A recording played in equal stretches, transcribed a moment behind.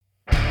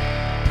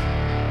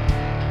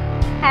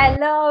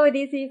Hello,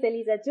 this is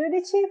Elisa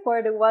Giudici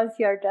for the ones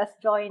who are just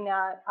joining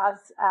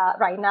us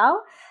right now.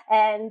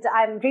 And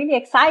I'm really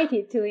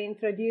excited to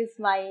introduce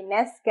my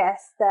next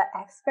guest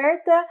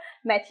expert,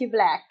 Matthew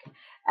Black.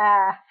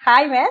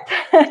 Hi, Matt.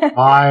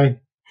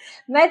 Hi.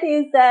 Matt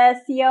is the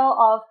CEO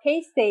of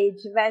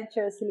Keystage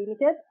Ventures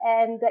Limited,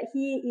 and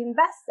he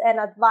invests and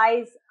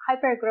advises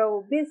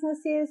hypergrowth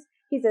businesses.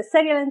 He's a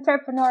serial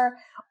entrepreneur,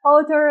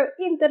 author,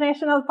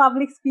 international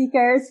public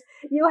speakers.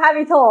 You have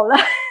it all.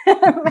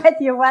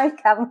 Matt, you're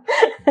welcome.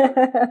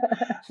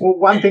 Well,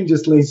 one thing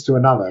just leads to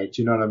another.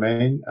 Do you know what I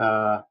mean?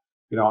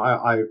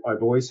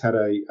 I've always had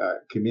a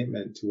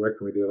commitment to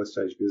working with early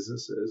stage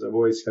businesses. I've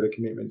always had a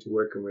commitment to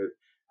working with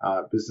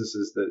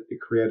businesses that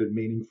created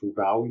meaningful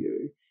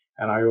value.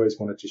 And I always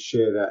wanted to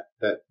share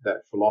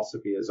that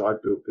philosophy as I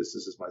built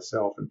businesses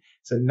myself. And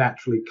so it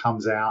naturally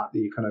comes out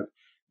that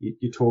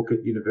you talk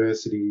at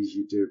universities,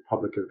 you do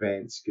public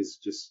events, because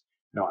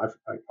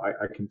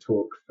I can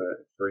talk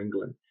for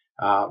England.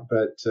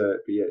 But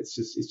yeah, it's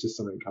just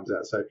something that comes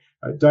out. So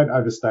don't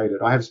overstate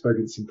it. I have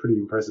spoken at some pretty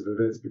impressive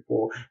events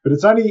before, but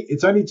it's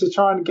only to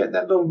try and get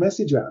that little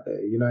message out there.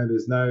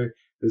 There's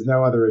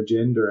no other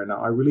agenda, and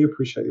I really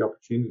appreciate the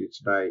opportunity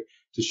today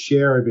to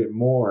share a bit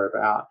more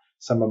about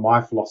some of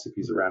my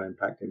philosophies around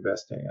impact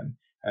investing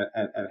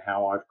and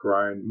how I've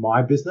grown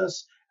my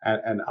business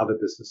and other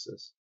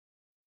businesses.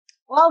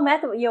 Well,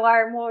 Matt, you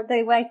are more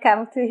than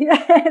welcome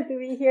to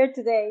be here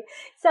today.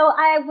 So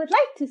I would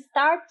like to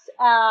start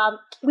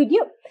with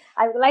you.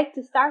 I would like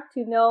to start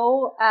to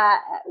know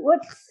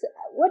what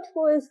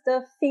was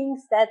the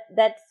things that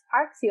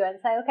sparks you and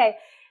say, okay,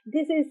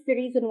 this is the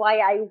reason why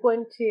I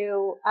want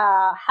to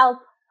help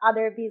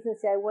other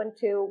businesses. I want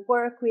to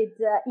work with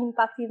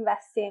impact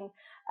investing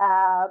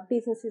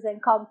businesses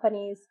and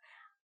companies.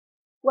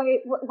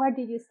 Where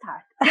did you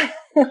start?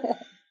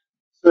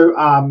 So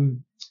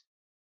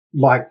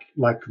like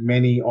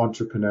many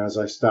entrepreneurs,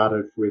 I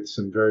started with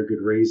some very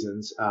good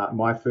reasons.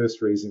 My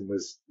first reason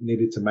was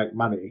needed to make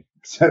money.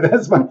 So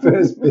that's my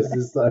first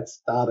business that I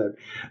started.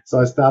 So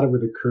I started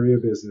with a career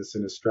business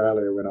in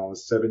Australia when I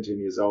was 17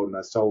 years old, and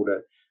I sold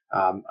it.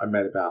 I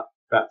made about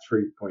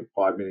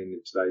 3.5 million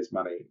in today's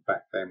money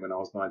back then when I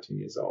was 19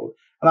 years old.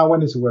 And I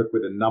went into work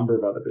with a number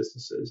of other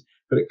businesses,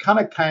 but it kind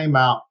of came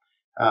out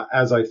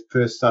as I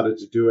first started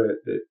to do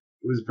it, that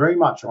it was very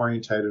much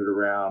orientated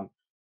around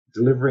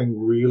delivering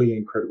really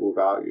incredible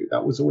value.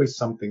 That was always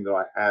something that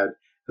I had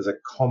as a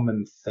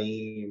common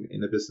theme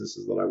in the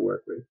businesses that I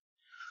work with.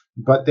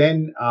 But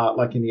then,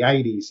 like in the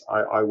 80s,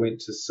 I went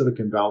to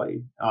Silicon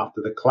Valley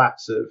after the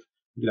collapse of,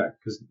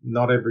 because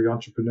not every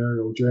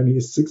entrepreneurial journey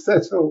is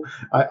successful.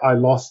 I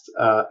lost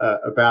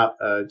about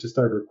just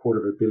over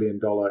 $250 million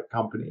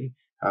company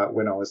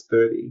when I was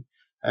 30.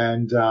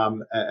 And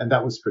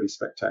that was pretty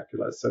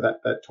spectacular. So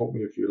that taught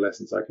me a few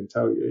lessons, I can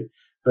tell you.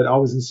 But I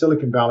was in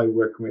Silicon Valley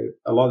working with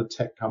a lot of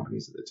tech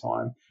companies at the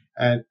time,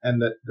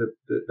 and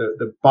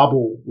the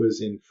bubble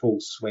was in full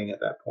swing at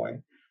that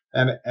point.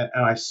 And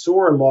I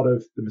saw a lot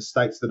of the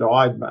mistakes that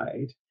I'd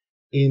made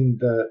in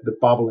the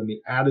bubble, and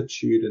the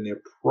attitude and the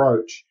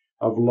approach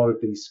of a lot of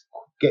these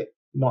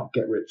not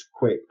get rich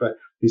quick, but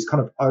these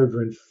kind of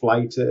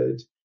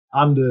overinflated,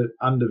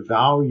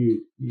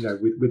 undervalued,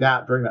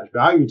 without very much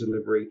value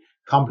delivery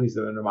companies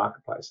that are in the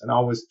marketplace. And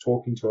I was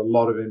talking to a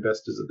lot of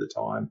investors at the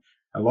time,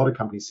 a lot of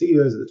company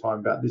CEOs at the time,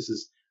 about this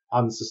is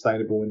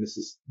unsustainable, and this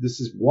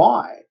is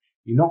why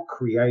you're not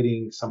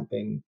creating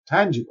something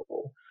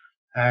tangible.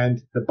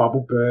 And the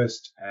bubble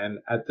burst, and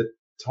at the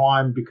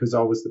time, because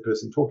I was the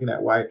person talking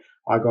that way,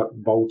 I got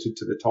vaulted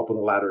to the top of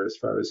the ladder as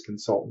far as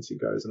consultancy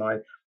goes, and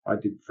I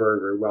did very,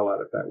 very well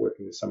out of that,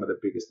 working with some of the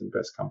biggest and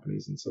best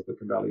companies in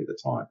Silicon Valley at the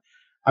time.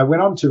 I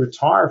went on to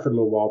retire for a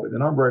little while, but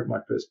then I wrote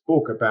my first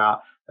book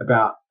about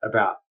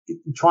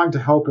trying to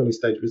help early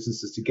stage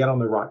businesses to get on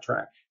the right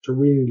track, to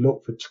really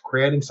look for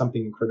creating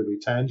something incredibly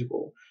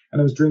tangible. And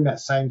it was during that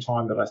same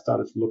time that I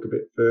started to look a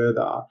bit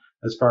further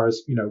as far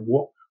as,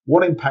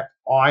 what impact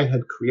I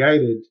had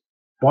created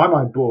by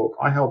my book.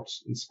 I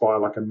helped inspire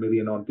like 1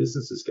 million odd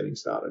businesses getting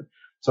started.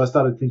 So I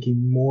started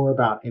thinking more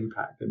about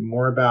impact and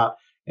more about,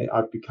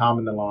 I've become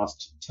in the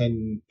last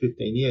 10,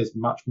 15 years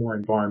much more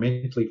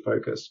environmentally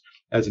focused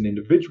as an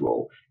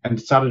individual, and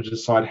started to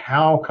decide,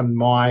 how can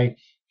my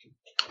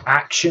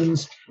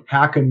actions,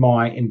 how can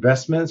my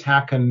investments,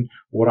 how can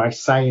what I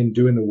say and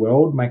do in the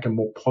world make a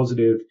more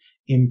positive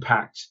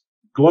impact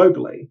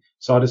globally?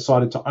 So I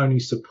decided to only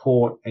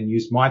support and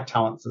use my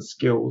talents and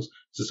skills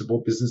to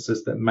support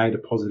businesses that made a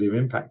positive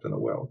impact in the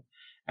world.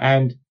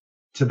 And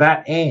to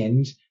that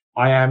end,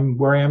 I am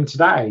where I am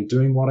today,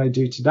 doing what I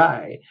do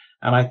today.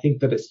 And I think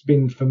that it's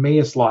been, for me,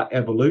 a slight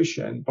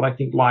evolution. But I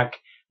think like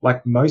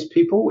most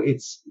people,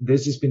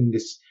 there's just been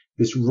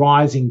this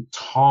rising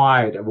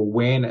tide of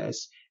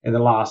awareness in the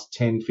last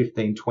 10,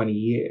 15, 20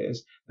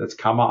 years that's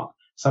come up.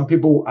 Some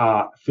people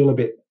feel a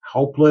bit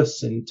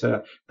helpless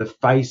into the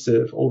face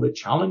of all the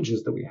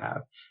challenges that we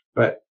have.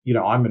 But,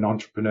 I'm an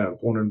entrepreneur,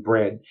 born and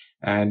bred,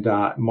 and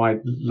my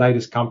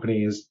latest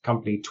company is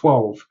Company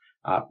 12,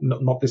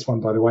 Not this one,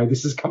 by the way.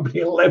 This is company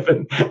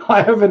 11.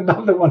 I have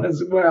another one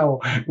as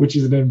well, which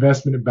is an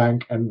investment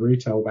bank and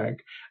retail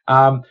bank.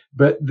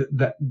 But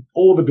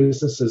all the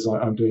businesses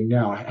I'm doing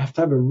now, I have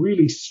to have a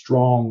really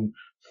strong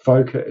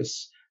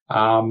focus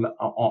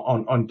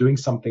on doing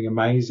something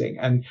amazing,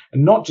 and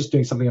not just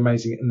doing something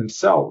amazing in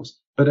themselves,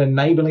 but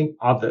enabling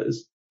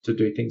others to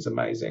do things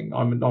amazing.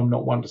 I'm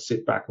not one to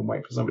sit back and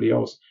wait for somebody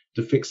else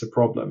to fix a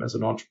problem. As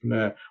an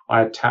entrepreneur,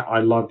 I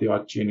love the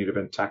opportunity of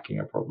attacking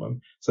a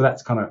problem. So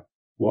that's kind of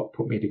what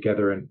put me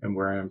together and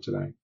where I am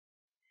today.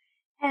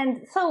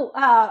 And so,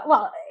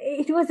 well,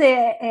 it was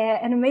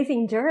an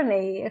amazing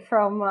journey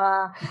from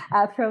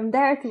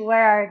there to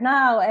where I are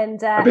now,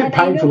 and a bit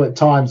painful at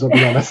times, I'll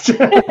be honest.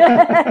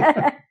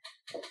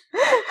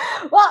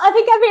 Well, I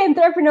think every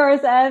entrepreneur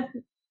has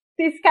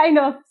this kind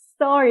of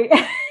story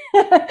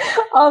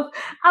of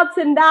ups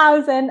and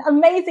downs and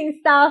amazing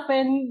stuff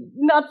and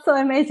not so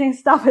amazing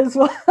stuff as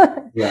well.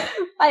 Yeah,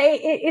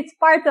 it's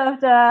part of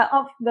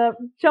the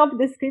job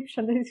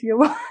description, if you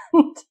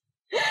want,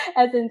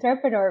 as an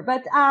entrepreneur.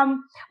 But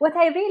what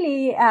I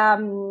really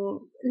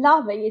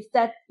love is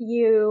that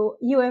you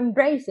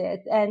embrace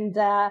it, and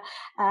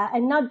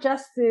not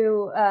just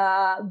to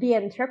be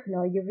an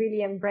entrepreneur. You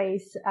really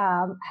embrace,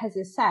 as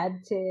you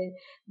said, to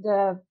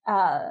the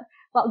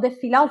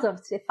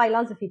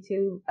philosophy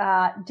to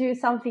do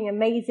something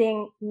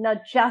amazing, not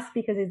just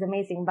because it's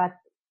amazing, but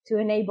to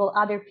enable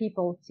other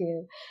people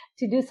to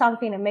do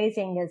something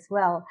amazing as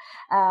well.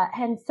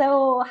 And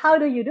so, how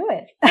do you do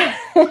it?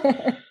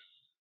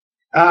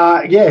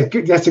 Yeah,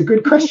 good. That's a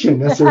good question.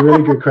 That's a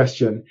really good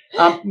question.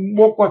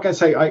 What can I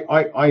say?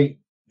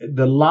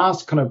 The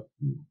last kind of,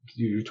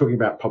 you were talking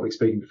about public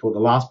speaking before, the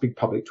last big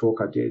public talk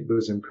I did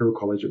was in Imperial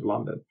College of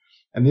London.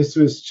 And this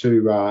was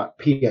to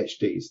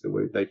PhDs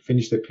they'd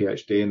finished their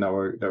PhD and they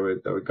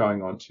were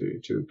going on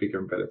to bigger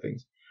and better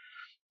things.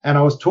 And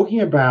I was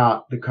talking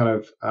about the kind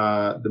of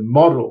the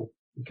model,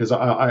 because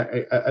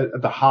I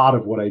at the heart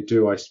of what I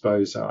do, I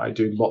suppose I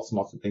do lots and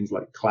lots of things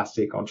like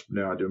classic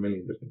entrepreneur. I do a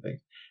million different things.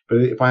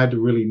 But if I had to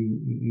really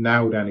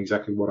nail down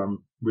exactly what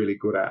I'm really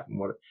good at and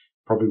what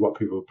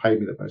people have paid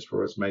me the most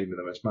for, has made me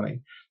the most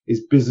money,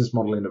 is business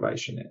model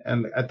innovation.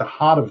 And at the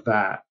heart of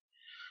that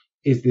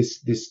is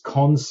this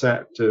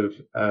concept of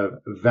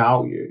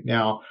value.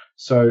 Now,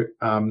 so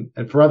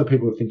and for other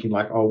people who are thinking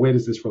like, oh, where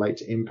does this relate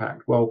to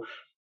impact? Well,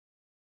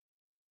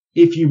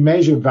 if you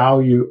measure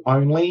value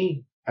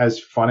only as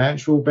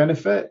financial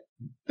benefit,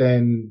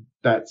 then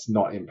that's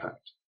not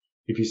impact.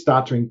 If you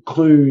start to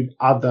include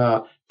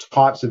other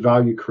types of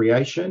value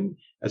creation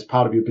as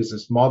part of your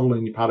business model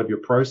and part of your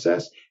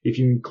process, if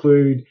you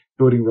include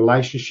building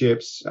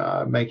relationships,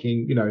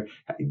 making,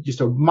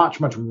 just a much,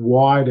 much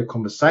wider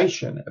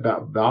conversation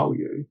about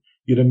value,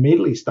 you'd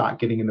immediately start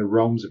getting in the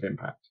realms of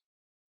impact.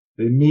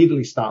 It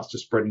immediately starts to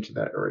spread into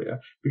that area,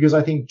 because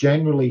I think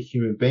generally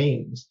human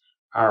beings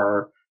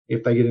are,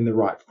 if they get in the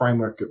right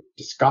framework of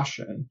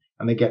discussion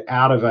and they get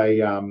out of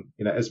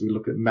as we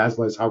look at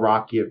Maslow's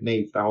hierarchy of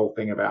needs, the whole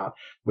thing about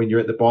when you're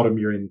at the bottom,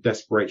 you're in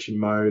desperation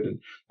mode. And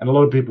a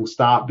lot of people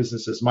start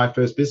businesses. My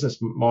first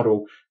business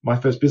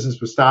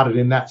was started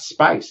in that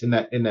space, in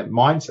that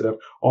mindset of,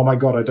 oh my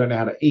God, I don't know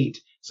how to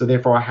eat, so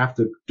therefore I have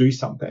to do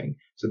something.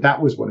 So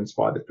that was what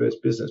inspired the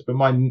first business. But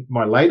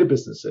my later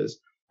businesses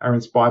are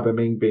inspired by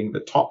me being the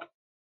top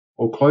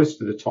or close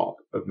to the top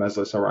of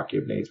Maslow's hierarchy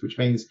of needs, which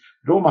means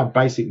that all my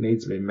basic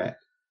needs have been met,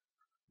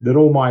 that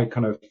all my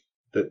kind of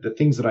the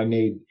things that I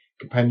need,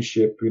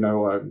 companionship,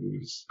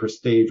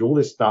 prestige, all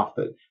this stuff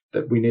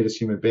that we need as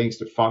human beings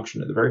to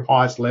function at the very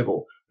highest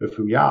level of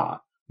who we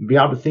are, and be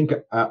able to think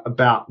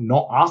about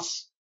not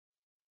us,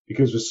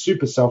 because we're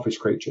super selfish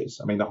creatures.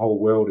 I mean, the whole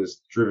world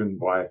is driven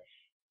by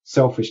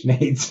selfish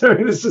needs. I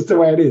mean, it's just the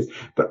way it is.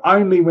 But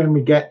only when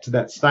we get to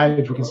that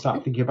stage, we can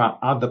start thinking about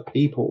other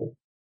people,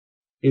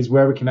 is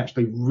where we can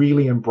actually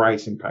really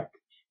embrace impact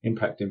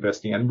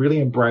investing, and really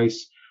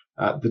embrace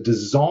the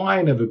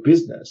design of a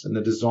business and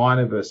the design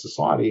of a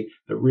society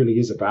that really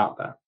is about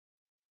that.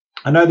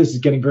 I know this is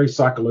getting very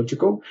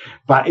psychological,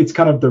 but it's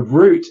kind of the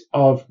root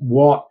of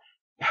what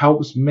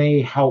helps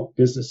me help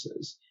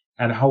businesses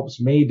and helps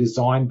me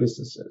design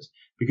businesses.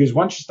 Because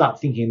once you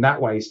start thinking in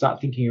that way, you start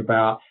thinking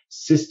about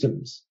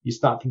systems, you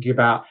start thinking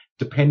about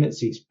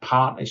dependencies,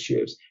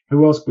 partnerships,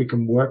 who else we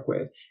can work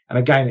with. And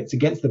again, it's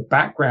against the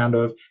background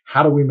of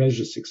how do we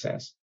measure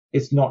success?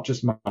 It's not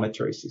just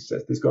monetary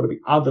success. There's got to be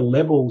other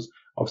levels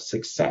of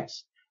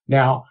success.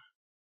 Now,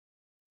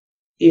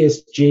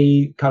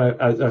 SDGs,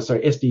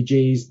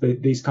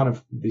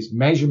 these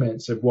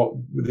measurements of what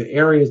the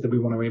areas that we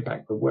want to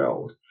impact the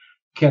world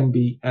can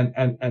be,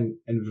 and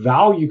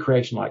value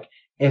creation, like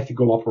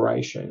ethical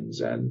operations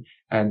and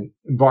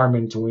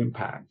environmental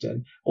impact,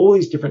 and all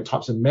these different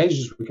types of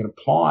measures we can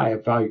apply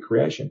of value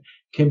creation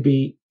can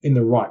be in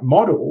the right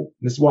model.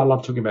 And this is why I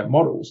love talking about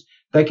models.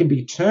 They can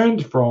be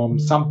turned from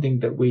something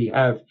that we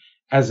have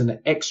as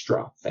an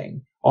extra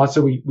thing. Oh,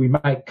 so we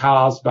make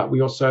cars, but we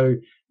also,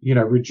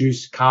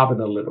 reduce carbon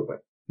a little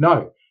bit.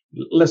 No,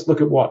 let's look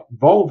at what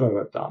Volvo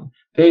have done.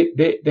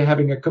 They're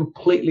having a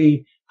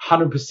completely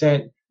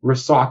 100%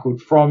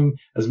 recycled, from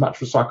as much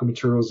recycled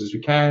materials as we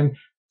can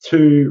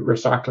to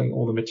recycling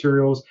all the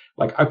materials,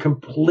 like a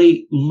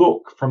complete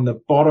look from the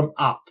bottom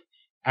up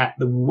at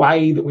the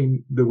way that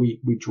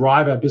we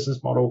drive our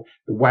business model,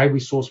 the way we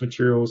source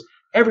materials,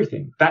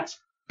 everything. That's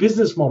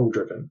business model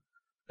driven.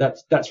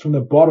 That's from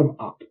the bottom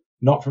up,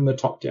 not from the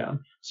top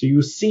down. So you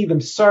will see them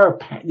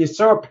they're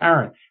so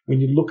apparent when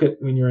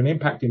you're an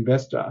impact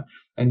investor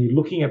and you're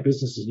looking at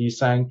businesses and you're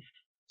saying,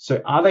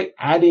 so are they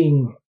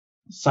adding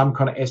some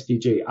kind of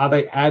SDG? Are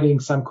they adding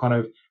some kind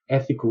of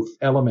ethical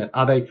element?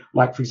 Are they,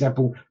 like, for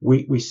example,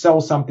 we sell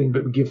something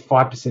but we give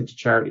 5% to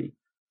charity?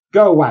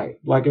 Go away.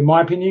 Like, in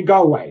my opinion,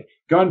 go away.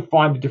 Go and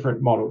find a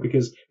different model,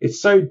 because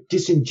it's so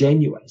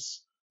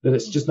disingenuous that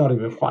it's just not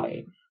even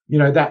funny. You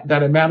know,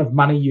 that amount of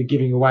money you're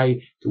giving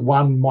away to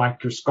one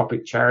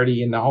microscopic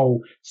charity in the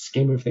whole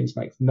scheme of things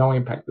makes no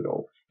impact at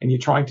all. And you're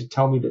trying to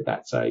tell me that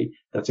that's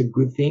a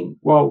good thing?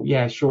 Well,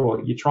 yeah,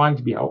 sure. You're trying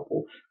to be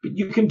helpful, but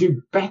you can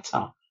do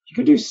better. You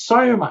can do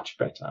so much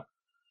better.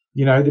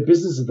 You know, the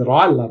businesses that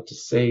I love to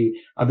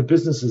see are the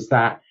businesses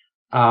that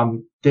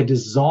they're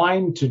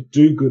designed to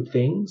do good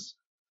things,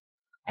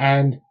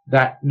 and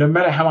that no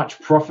matter how much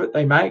profit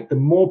they make, the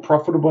more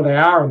profitable they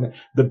are and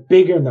the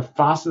bigger and the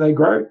faster they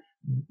grow,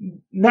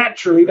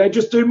 naturally they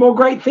just do more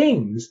great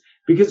things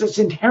because it's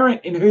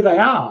inherent in who they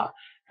are.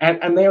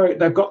 And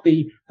they've got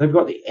the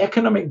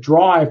economic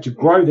drive to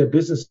grow their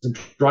business and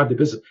drive their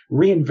business,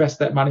 reinvest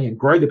that money and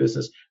grow the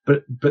business.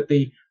 But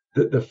the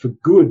for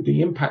good,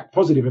 the impact,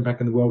 positive impact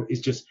in the world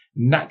is just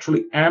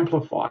naturally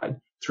amplified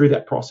through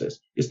that process.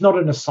 It's not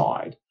an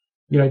aside.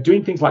 You know,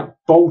 doing things like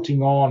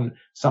bolting on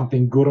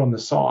something good on the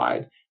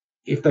side,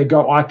 if they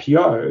go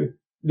IPO,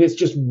 there's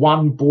just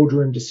one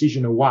boardroom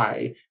decision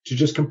away to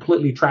just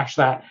completely trash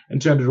that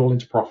and turn it all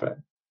into profit.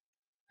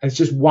 And it's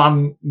just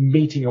one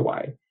meeting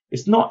away.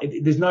 It's not,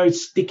 there's no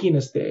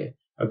stickiness there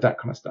of that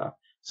kind of stuff.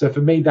 So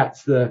for me,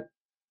 that's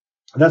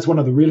one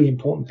of the really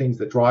important things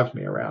that drives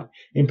me around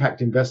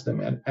impact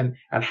investing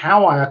and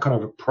how I kind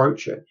of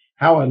approach it,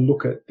 how I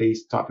look at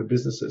these type of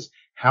businesses,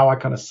 how I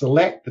kind of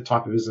select the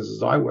type of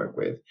businesses I work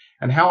with,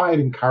 and how I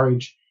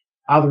encourage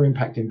other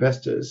impact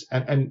investors.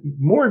 And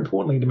more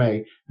importantly to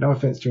me, no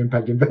offense to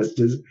impact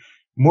investors,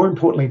 more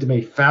importantly to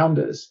me,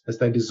 founders, as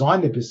they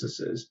design their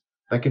businesses,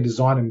 they can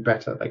design them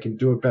better. They can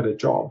do a better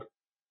job.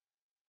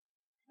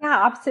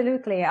 Yeah,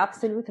 absolutely.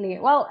 Absolutely.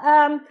 Well,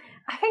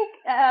 I think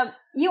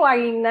you are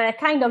in a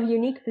kind of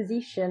unique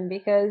position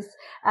because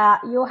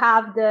you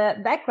have the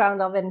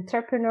background of an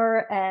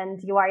entrepreneur and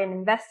you are an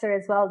investor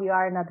as well. You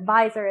are an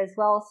advisor as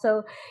well.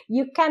 So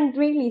you can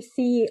really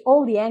see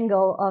all the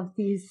angle of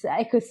this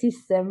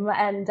ecosystem.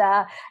 And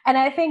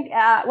I think,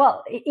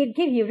 it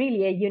gives you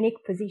really a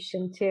unique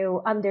position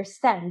to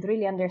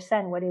really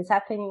understand what is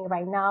happening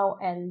right now.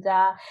 And,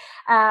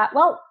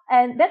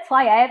 and that's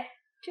why I have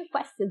two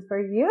questions for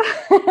you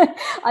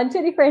on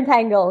two different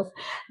angles.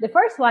 The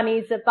first one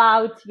is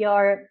about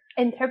your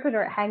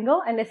entrepreneur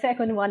angle, and the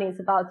second one is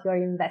about your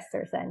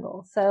investors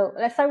angle. So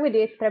let's start with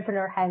the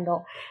entrepreneur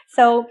angle.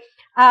 So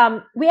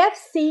we have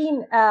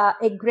seen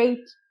a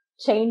great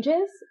change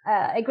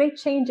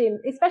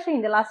especially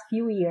in the last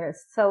few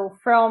years. So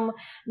from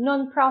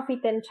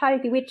non-profit and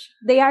charity, which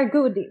they are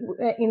good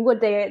in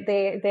what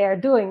they are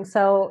doing.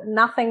 So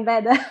nothing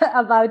bad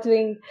about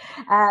doing,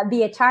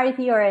 be a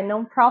charity or a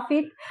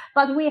non-profit,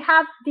 but we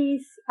have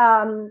this,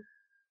 I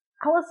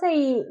will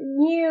say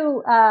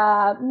new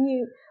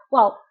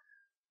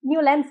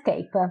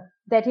landscape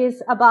that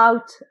is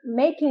about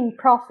making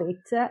profit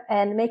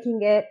and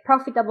making a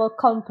profitable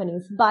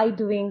companies by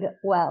doing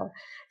well.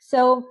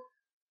 So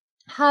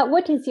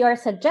what is your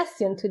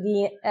suggestion to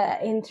the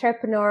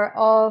entrepreneur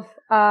of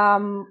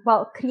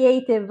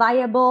create a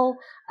viable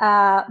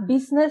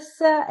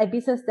business, a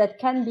business that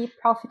can be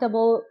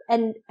profitable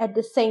and at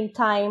the same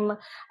time,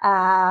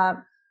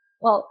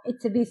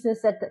 it's a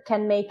business that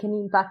can make an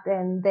impact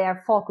and they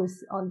are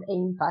focused on the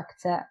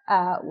impact.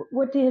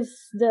 What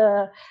is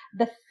the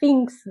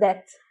things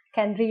that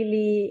can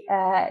really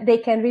they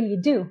can really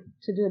do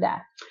to do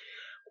that?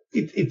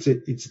 It's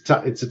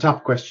a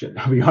tough question,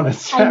 I'll be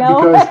honest. I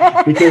know.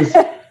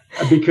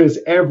 because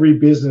every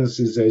business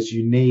is as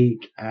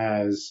unique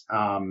as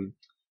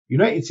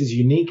it's as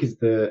unique as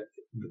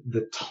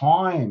the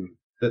time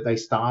that they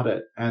start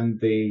it and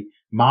the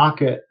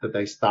market that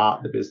they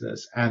start the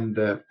business and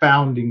the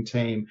founding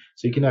team.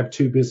 So you can have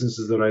two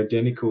businesses that are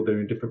identical, they're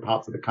in different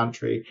parts of the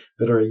country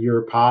that are a year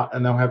apart,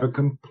 and they'll have a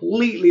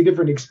completely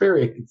different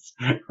experience,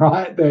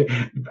 right? The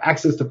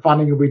access to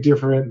funding will be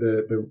different,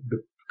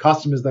 the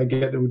customers they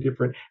get that were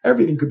different.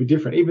 Everything could be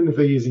different, even if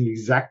they're using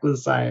exactly the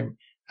same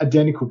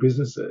identical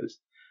businesses.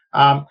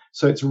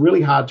 So it's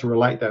really hard to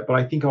relate that. But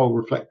I think I'll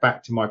reflect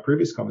back to my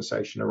previous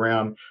conversation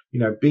around,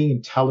 being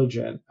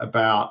intelligent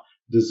about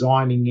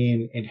designing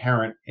in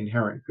inherent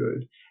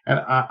good. And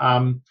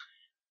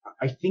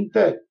I think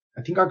I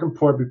can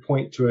probably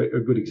point to a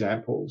good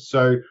example.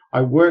 So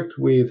I worked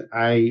with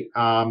a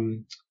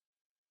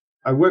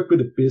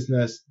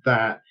business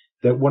that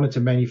wanted to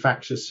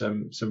manufacture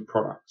some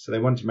products. So they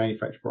wanted to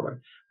manufacture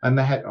product, and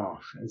they had,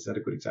 is that a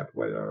good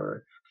example?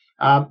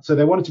 So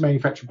they wanted to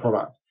manufacture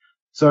product.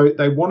 So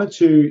they wanted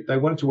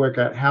to work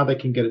out how they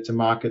can get it to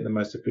market in the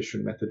most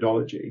efficient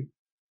methodology.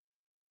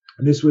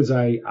 And this was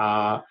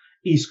a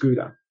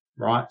e-scooter,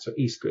 right? So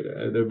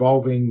e-scooter, the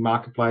evolving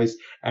marketplace.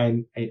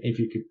 And if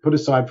you could put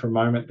aside for a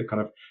moment the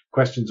kind of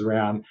questions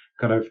around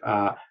kind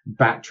of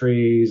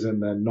batteries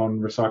and the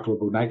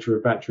non-recyclable nature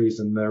of batteries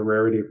and the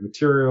rarity of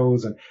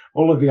materials and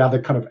all of the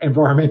other kind of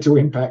environmental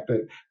impact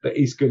that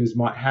e-scooters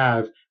might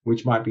have,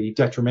 which might be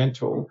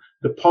detrimental,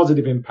 the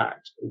positive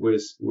impact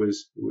was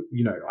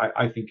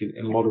I think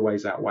in a lot of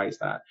ways outweighs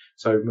that.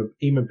 So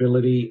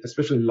e-mobility,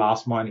 especially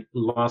last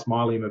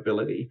mile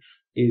e-mobility,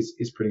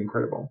 is pretty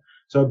incredible.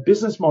 So a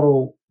business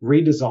model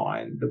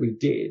redesign that we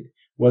did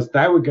was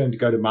they were going to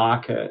go to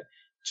market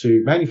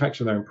to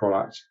manufacture their own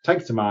product, take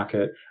it to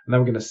market, and they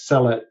were going to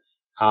sell it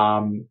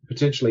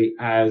potentially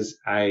as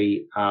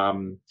a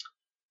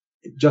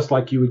just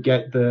like you would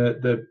get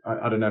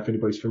I don't know if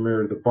anybody's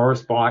familiar with the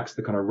Boris bikes,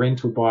 the kind of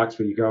rental bikes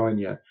where you go and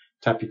you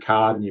tap your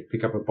card and you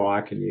pick up a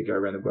bike and you go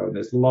around the world. And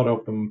there's a lot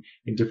of them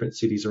in different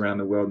cities around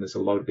the world. And there's a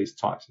lot of these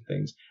types of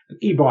things.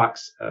 And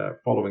e-bikes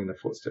following the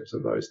footsteps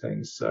of those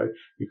things. So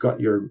you've got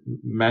your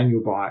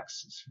manual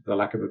bikes, for the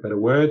lack of a better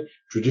word,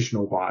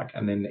 traditional bike,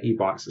 and then the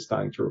e-bikes are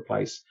starting to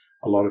replace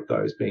a lot of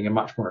those, being a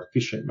much more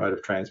efficient mode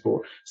of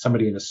transport.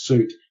 Somebody in a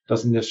suit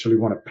doesn't necessarily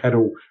want to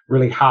pedal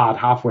really hard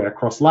halfway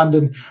across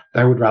London.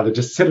 They would rather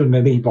just sit on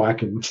an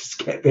e-bike and just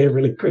get there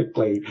really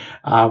quickly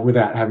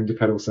without having to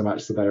pedal so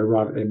much, so they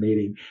arrive at their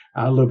meeting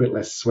a little bit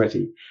less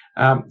sweaty.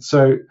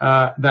 So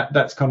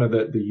that's kind of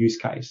the use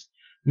case.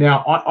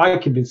 Now, I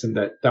convinced them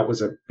that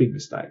was a big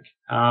mistake.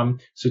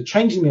 So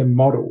changing their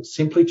model,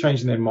 simply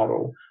changing their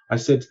model, I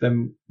said to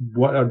them,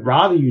 what I'd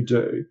rather you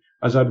do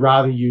is I'd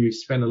rather you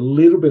spend a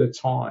little bit of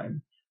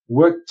time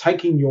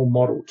taking your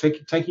model,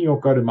 taking your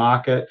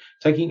go-to-market,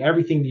 taking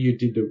everything that you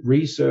did, the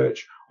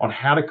research on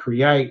how to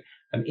create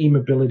an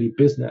e-mobility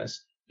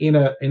business in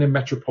a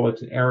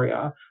metropolitan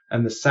area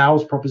and the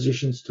sales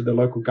propositions to the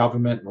local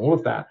government and all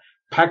of that,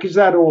 package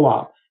that all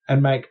up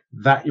and make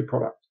that your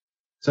product.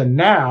 So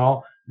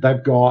now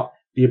they've got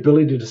the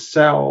ability to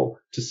sell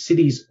to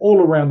cities all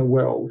around the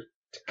world,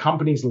 to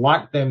companies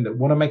like them that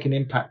want to make an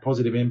impact,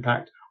 positive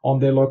impact on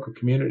their local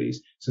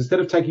communities. So instead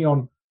of taking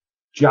on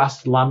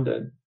just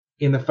London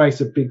in the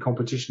face of big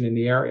competition in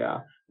the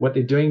area, what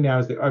they're doing now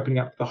is they're opening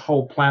up the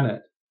whole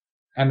planet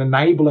and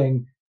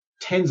enabling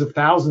tens of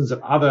thousands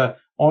of other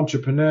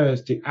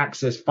entrepreneurs to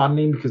access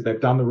funding because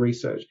they've done the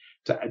research,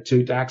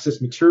 to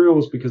access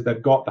materials because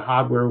they've got the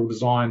hardware all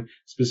designed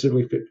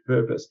specifically fit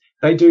for purpose.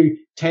 They do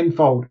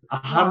tenfold,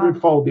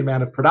 100-fold the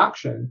amount of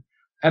production,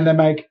 and they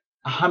make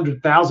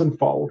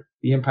 100,000-fold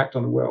the impact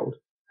on the world.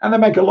 And they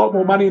make a lot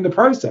more money in the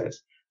process.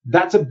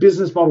 That's a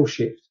business model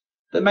shift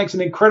that makes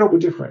an incredible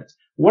difference.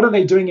 What are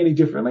they doing any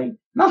differently?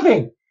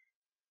 Nothing.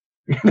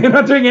 They're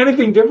not doing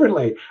anything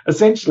differently.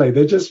 Essentially,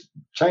 they're just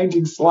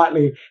changing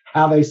slightly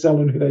how they sell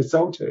and who they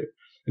sell to.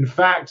 In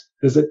fact,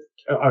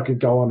 I could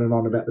go on and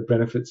on about the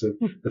benefits of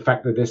the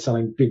fact that they're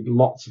selling big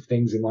lots of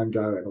things in one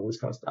go and all this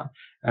kind of stuff.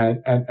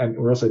 And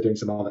we're also doing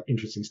some other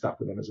interesting stuff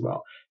with them as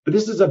well. But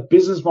this is a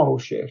business model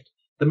shift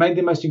that made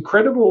the most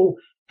incredible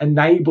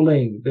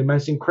enabling, the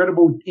most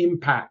incredible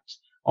impact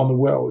on the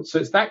world. So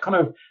it's that kind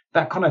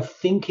of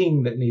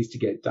thinking that needs to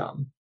get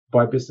done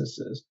by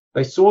businesses.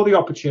 They saw the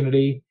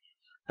opportunity.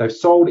 They've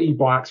sold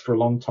e-bikes for a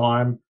long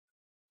time,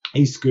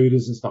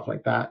 e-scooters and stuff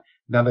like that.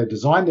 Now they've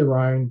designed their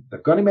own.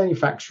 They've got a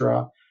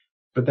manufacturer,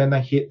 but then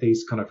they hit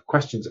these kind of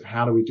questions of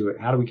how do we do it?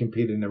 How do we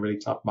compete in a really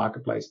tough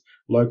marketplace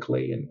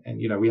locally? And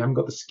we haven't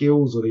got the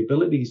skills or the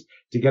abilities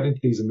to get into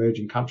these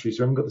emerging countries.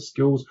 We haven't got the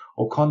skills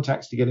or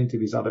contacts to get into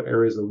these other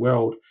areas of the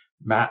world,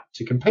 Matt,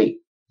 to compete.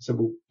 So,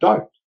 well,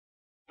 don't.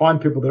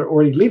 Find people that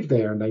already live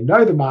there and they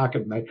know the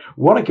market and they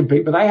want to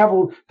compete, but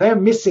they are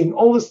missing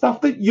all the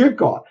stuff that you've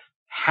got.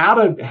 How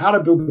to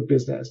build a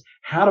business,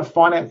 how to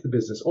finance the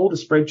business, all the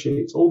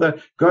spreadsheets, all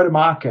the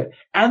go-to-market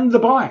and the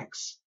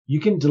bikes. You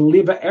can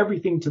deliver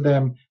everything to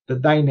them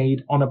that they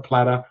need on a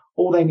platter.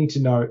 All they need to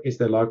know is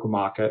their local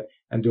market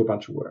and do a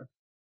bunch of work.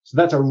 So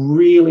that's a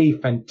really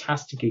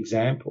fantastic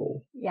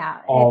example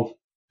of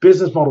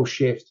business model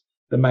shift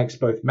that makes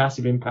both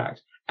massive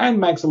impact and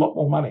makes a lot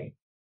more money.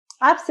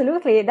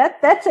 Absolutely.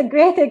 That's a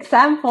great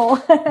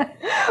example.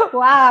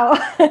 Wow.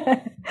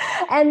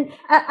 And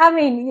I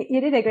mean, you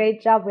did a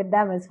great job with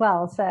them as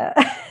well. So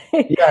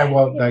yeah,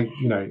 well, they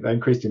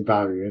increased in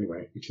value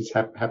anyway, which is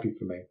happy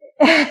for me.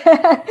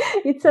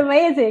 It's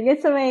amazing.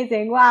 It's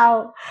amazing.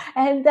 Wow.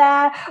 And,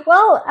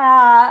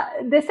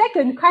 the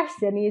second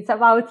question is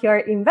about your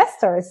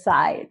investor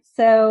side.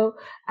 So,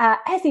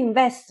 as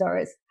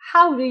investors,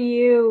 how do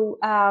you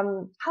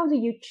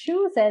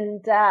choose?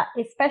 And,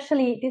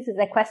 especially, this is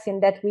a question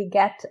that we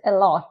get a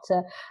lot.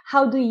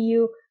 How do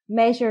you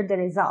measure the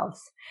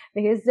results?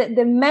 Because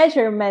the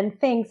measurement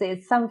things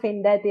is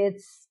something that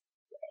it's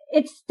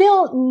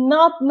still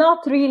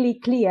not really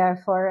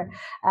clear for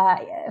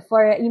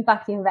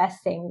impact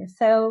investing.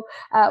 So,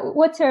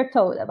 what's your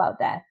thought about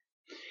that?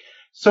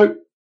 So,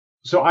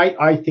 So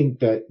I think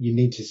that you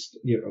need to,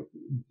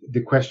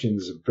 the question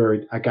is a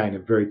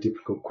very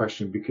difficult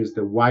question, because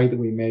the way that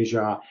we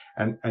measure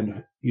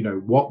and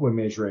what we're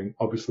measuring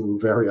obviously will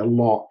vary a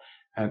lot.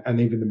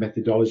 And even the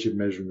methodology of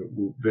measurement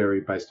will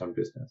vary based on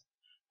business.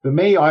 For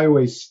me, I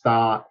always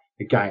start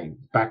again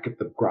back at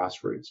the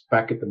grassroots,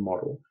 back at the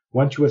model.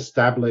 Once you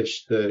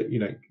establish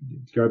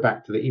go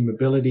back to the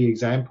e-mobility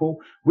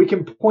example, we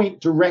can point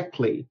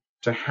directly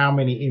to how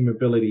many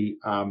e-mobility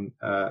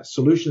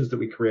solutions that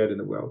we create in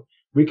the world.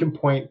 We can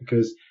point,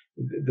 because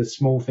the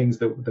small things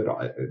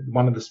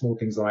one of the small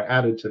things that I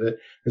added to that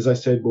is I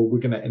said, well, we're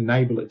going to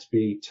enable it to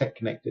be tech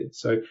connected.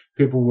 So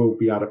people will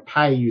be able to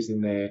pay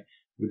using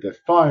with their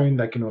phone.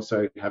 They can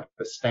also have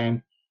a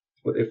stand,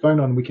 put their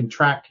phone on. We can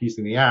track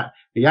using the app.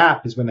 The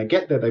app is when they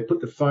get there, they put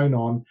the phone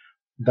on.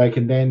 They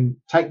can then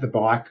take the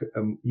bike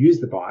and use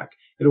the bike.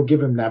 It'll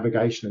give them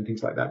navigation and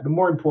things like that. But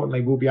more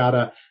importantly, we'll be able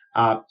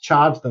to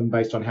charge them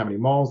based on how many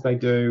miles they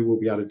do. We'll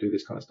be able to do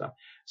this kind of stuff.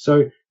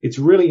 So it's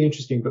really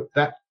interesting, but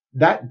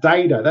that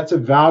data, that's a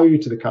value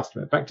to the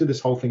customer. Back to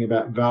this whole thing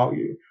about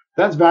value.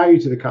 That's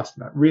value to the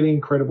customer, really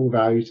incredible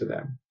value to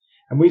them.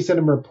 And we send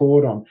them a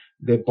report on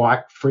their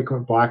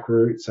frequent bike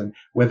routes and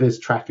whether there's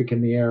traffic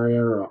in the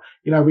area, or,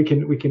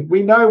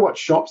 we know what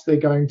shops they're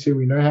going to.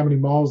 We know how many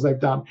miles they've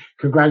done.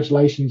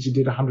 Congratulations, you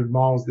did 100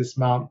 miles this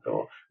month,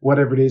 or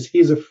whatever it is.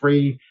 Here's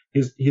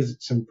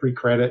some free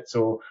credits,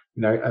 or,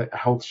 a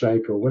health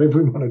shake, or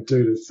whatever we want to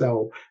do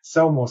to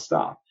sell more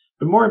stuff.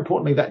 But more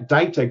importantly, that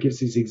data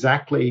gives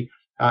us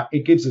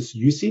it gives us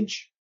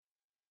usage.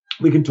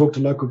 We can talk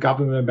to local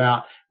government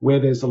about where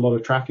there's a lot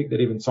of traffic,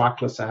 that even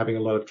cyclists are having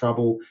a lot of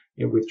trouble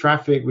with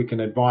traffic. We can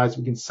advise,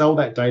 we can sell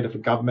that data for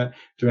government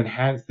to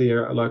enhance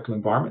their local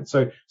environment.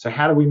 So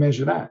how do we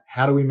measure that?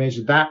 How do we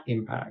measure that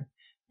impact?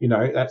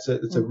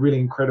 It's a really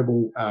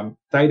incredible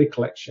data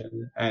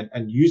collection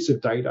and use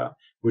of data,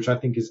 which I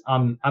think is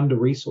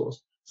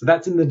under-resourced. So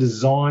that's in the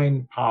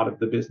design part of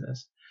the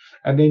business.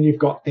 And then you've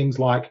got things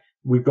like,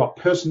 we've got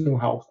personal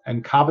health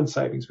and carbon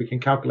savings. We can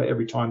calculate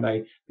every time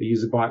they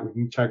use a bike. We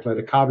can calculate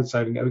a carbon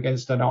saving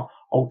against an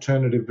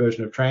alternative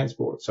version of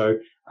transport. So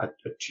a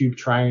tube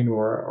train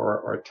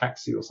or a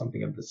taxi or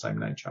something of the same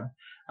nature.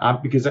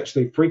 Because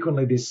actually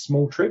frequently these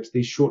short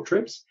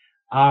trips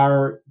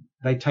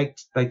they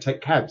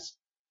take cabs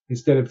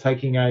instead of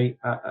taking a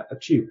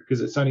tube,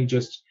 because it's only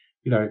just,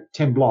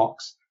 10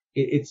 blocks.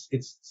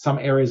 It's some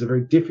areas are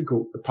very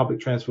difficult for public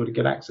transport to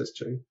get access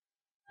to.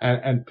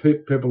 And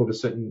people of a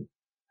certain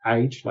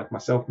age, like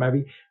myself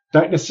maybe,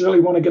 don't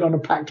necessarily want to get on a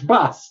packed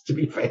bus, to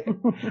be fair.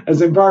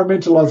 As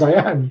environmental as I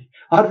am,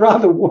 I'd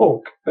rather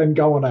walk than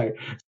go on at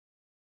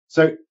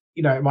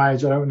my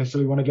age, I don't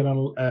necessarily want to get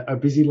on a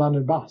busy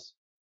London bus.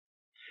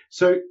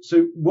 So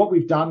what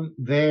we've done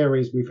there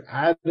is we've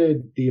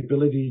added the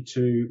ability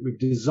we've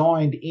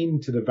designed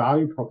into the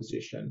value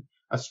proposition,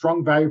 a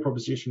strong value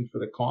proposition for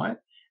the client,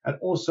 and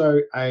also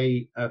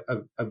a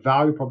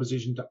value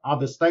proposition to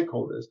other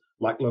stakeholders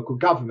like local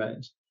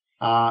government,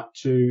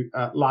 to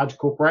large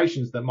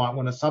corporations that might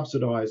want to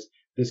subsidize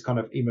this kind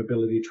of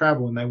e-mobility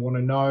travel, and they want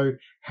to know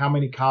how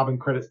many carbon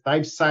credits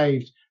they've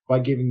saved by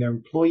giving their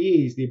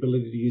employees the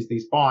ability to use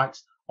these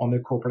bikes on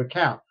their corporate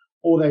account,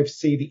 or they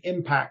see the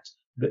impact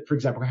that, for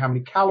example, how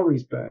many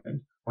calories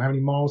burned or how many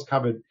miles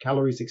covered,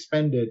 calories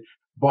expended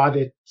by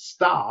their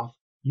staff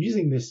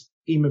using this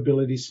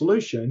e-mobility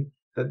solution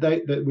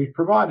that we've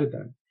provided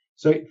them.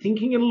 So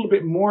thinking a little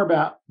bit more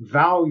about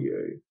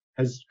value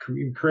has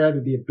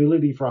created the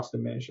ability for us to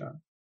measure.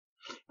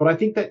 But I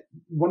think that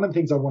one of the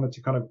things I wanted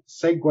to kind of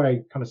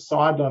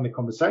sideline the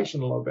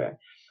conversation a little bit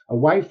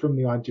away from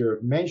the idea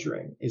of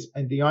measuring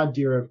and the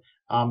idea of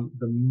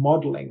the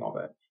modeling of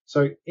it.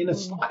 So in a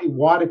slightly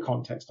wider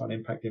context on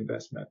impact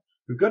investment,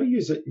 we've got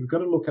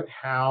to look at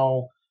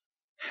how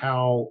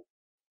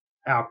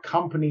our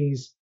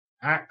companies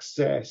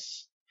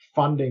access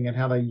funding and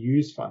how they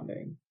use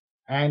funding,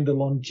 and the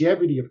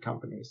longevity of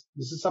companies.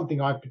 This is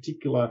something I have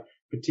particular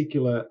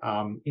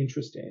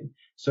interest in.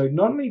 So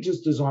not only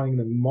just designing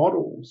the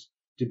models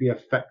to be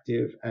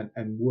effective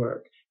and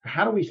work, but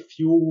how do we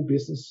fuel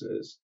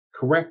businesses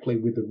correctly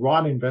with the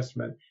right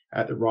investment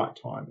at the right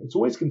time? It's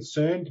always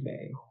concerned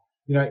me,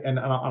 and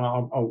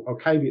I'll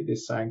caveat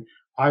this saying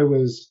I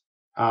was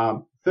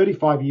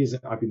 35 years.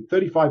 I've been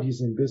 35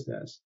 years in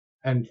business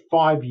and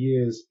 5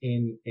 years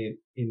in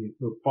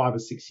 5 or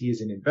 6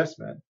 years in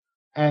investment,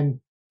 and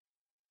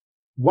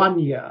 1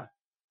 year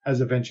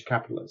as a venture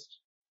capitalist.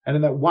 And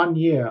in that 1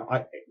 year,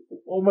 I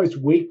almost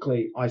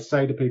weekly, I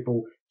say to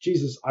people,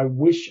 Jesus, I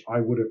wish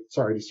I would have,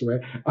 sorry to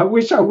swear, I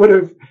wish I would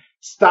have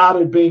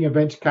started being a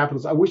venture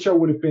capitalist. I wish I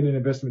would have been an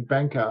investment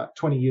banker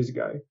 20 years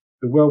ago.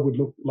 The world would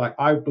look like,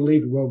 I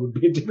believe the world would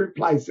be a different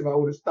place if I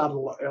would have started a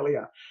lot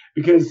earlier,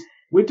 because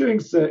we're doing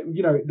so,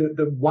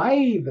 the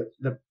way that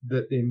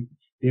the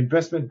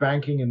investment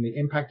banking and the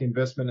impact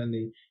investment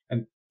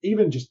and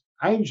even just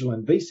angel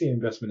and VC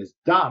investment is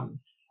done.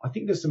 I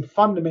think there's some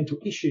fundamental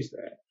issues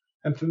there.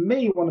 And for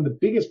me, one of the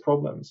biggest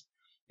problems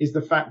is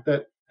the fact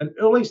that an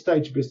early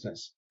stage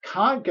business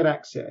can't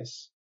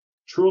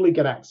truly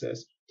get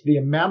access to the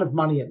amount of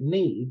money it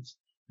needs,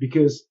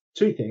 because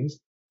two things.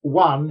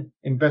 One,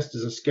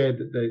 investors are scared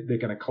that they're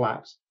going to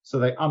collapse, so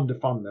they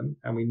underfund them.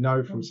 And we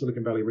know from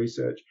Silicon Valley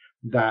research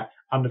that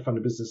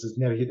underfunded businesses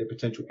never hit their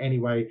potential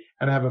anyway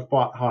and have a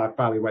far higher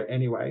failure rate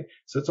anyway.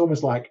 So it's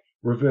almost like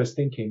reverse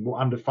thinking. We'll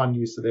underfund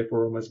you, so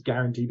therefore almost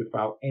guaranteed to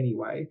fail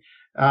anyway.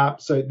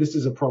 So this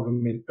is a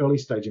problem in early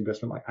stage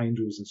investment like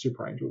angels and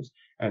super angels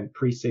and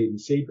pre-seed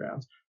and seed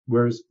rounds,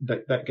 whereas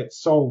that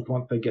gets solved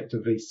once they get to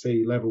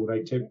VC level.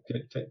 They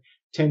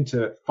tend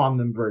to fund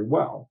them very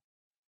well.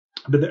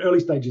 But the early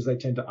stages, they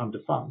tend to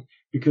underfund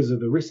because of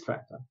the risk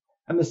factor.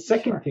 And the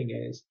second thing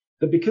is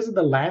that because of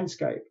the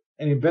landscape,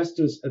 and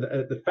investors,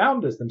 the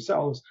founders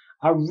themselves,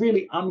 are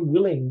really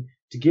unwilling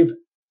to give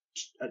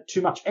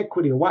too much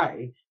equity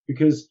away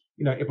because,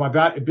 if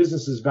my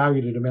business is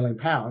valued at £1 million,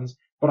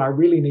 but I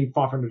really need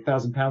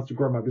 £500,000 to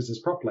grow my business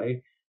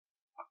properly,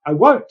 I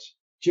won't.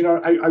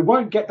 I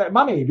won't get that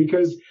money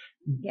because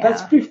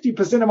that's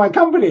 50% of my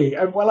company.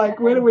 And we're like,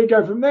 where do we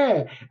go from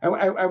there?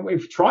 And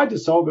we've tried to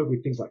solve it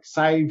with things like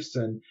safes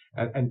and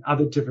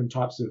other different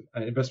types of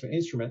investment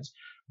instruments,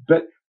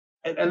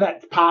 and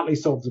that partly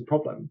solves the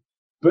problem.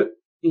 But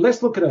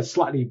let's look at a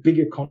slightly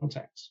bigger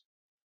context.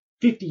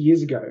 50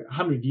 years ago,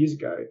 100 years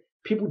ago,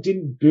 people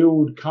didn't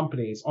build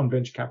companies on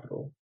venture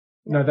capital.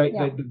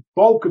 The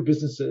bulk of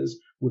businesses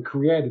were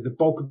created. The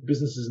bulk of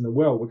businesses in the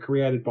world were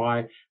created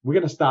by, we're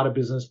going to start a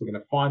business. We're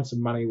going to find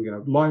some money. We're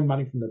going to loan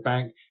money from the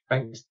bank.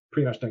 Banks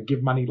pretty much don't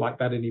give money like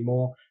that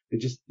anymore.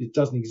 It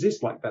doesn't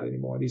exist like that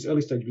anymore. These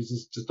early stage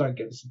businesses just don't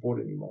get the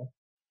support anymore.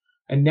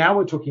 And now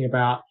we're talking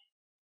about,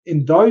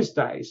 in those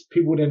days,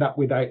 people would end up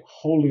with a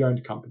wholly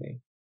owned company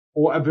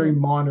or a very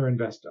minor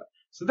investor.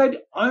 So they'd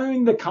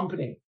own the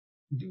company.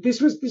 This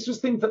was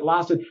things that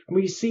lasted, and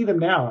we see them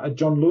now.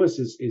 John Lewis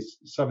is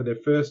suffered their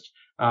first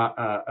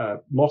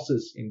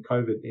losses in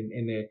COVID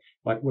in their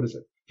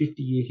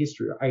 50-year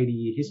history or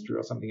 80-year history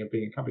or something of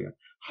being a company,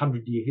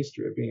 100-year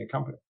history of being a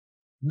company.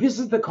 This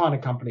is the kind of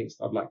companies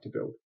I'd like to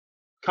build.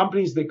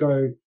 Companies that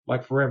go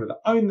like forever,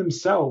 that own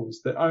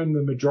themselves, that own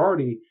the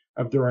majority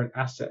of their own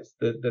assets,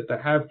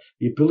 that have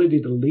the ability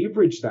to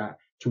leverage that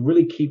to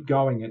really keep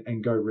going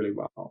and go really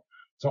well.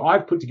 So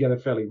I've put together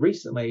fairly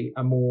recently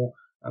a more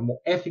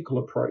ethical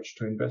approach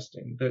to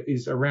investing that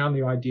is around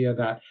the idea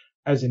that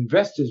as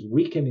investors,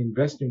 we can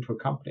invest into a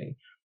company.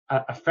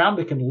 A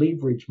founder can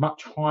leverage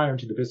much higher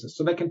into the business.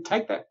 So they can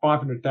take that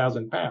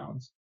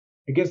 £500,000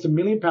 against £1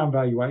 million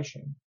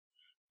valuation.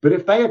 But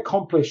if they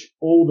accomplish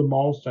all the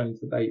milestones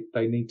that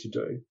they need to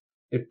do,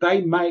 if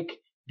they make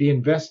the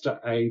investor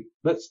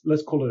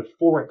let's call it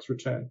a 4x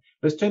return,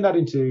 let's turn that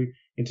into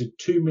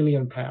 £2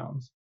 million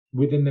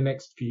within the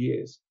next few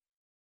years,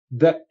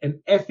 that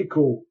an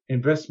ethical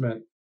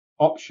investment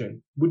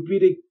option would be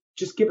to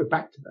just give it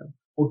back to them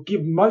or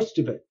give most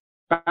of it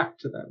back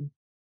to them.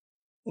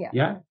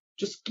 Yeah.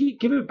 Just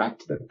give it back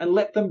to them and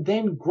let them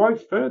then grow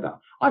further.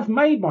 I've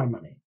made my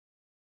money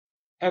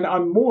and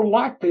I'm more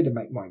likely to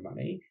make my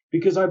money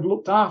because I've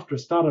looked after a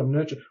startup and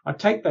nurture. I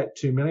take that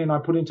 2 million, I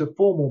put into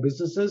 4 more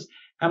businesses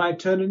and I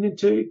turn it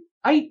into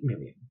 8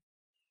 million.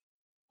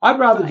 I'd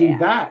rather do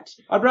that.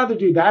 I'd rather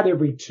do that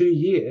every 2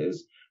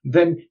 years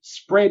than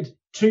spread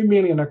 2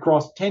 million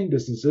across 10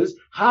 businesses.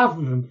 Half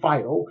of them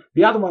fail.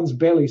 The other ones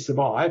barely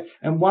survive.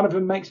 And one of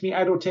them makes me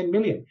 8 or 10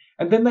 million.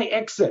 And then they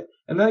exit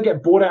and then they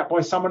get bought out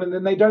by someone and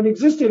then they don't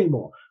exist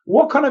anymore.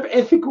 What kind of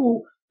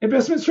ethical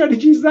investment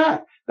strategy is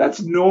that?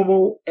 That's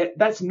normal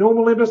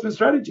investment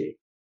strategy.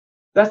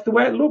 That's the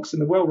way it looks in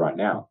the world right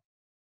now.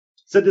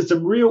 So there's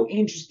some real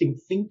interesting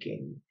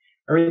thinking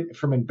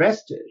from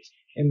investors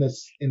in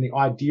the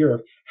idea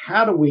of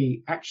how do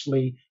we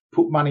actually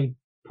put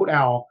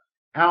our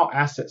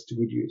assets to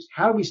good use?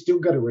 How do we still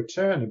get a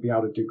return and be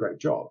able to do a great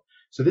job?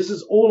 So this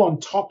is all on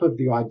top of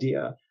the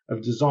idea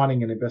of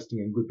designing and investing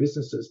in good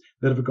businesses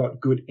that have got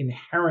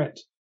inherent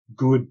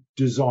good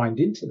designed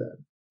into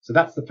them. So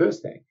that's the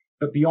first thing.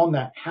 But beyond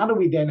that, how do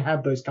we then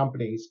have those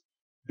companies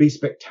be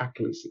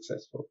spectacularly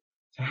successful?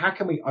 So how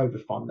can we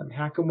overfund them?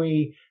 How can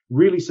we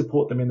really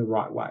support them in the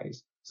right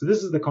ways? So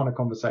this is the kind of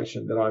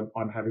conversation that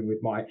I'm having with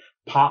my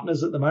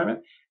partners at the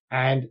moment.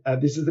 And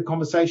this is the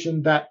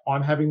conversation that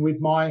I'm having with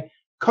my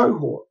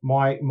cohort,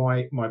 my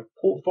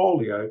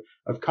portfolio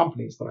of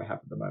companies that I have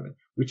at the moment,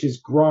 which has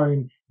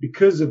grown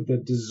because of the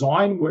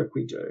design work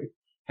we do,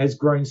 has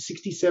grown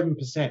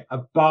 67%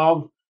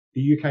 above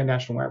the UK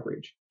national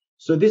average.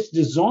 So this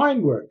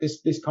design work,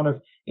 this kind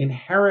of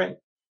inherent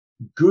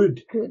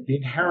good, the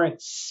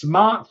inherent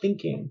smart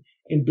thinking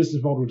in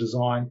business model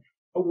design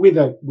with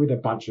a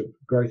bunch of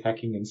growth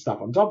hacking and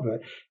stuff on top of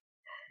it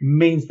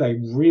means they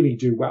really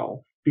do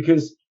well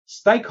because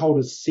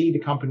stakeholders see the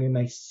company and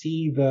they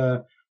see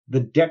the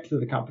depth of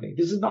the company.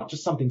 This is not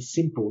just something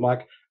simple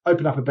like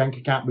open up a bank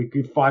account, we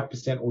give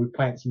 5% or we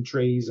plant some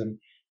trees and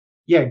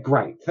yeah,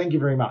 great. Thank you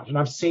very much. And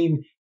I've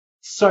seen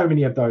so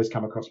many of those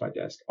come across my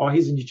desk. Oh,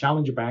 here's a new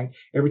challenger bank.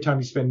 Every time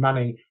you spend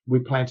money, we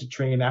plant a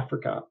tree in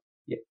Africa.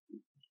 Yeah.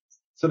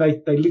 So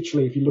they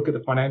literally, if you look at the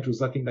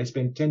financials, I think they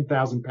spend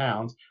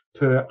 £10,000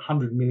 per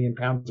 £100 million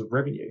of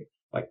revenue.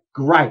 Like,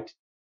 great.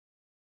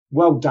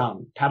 Well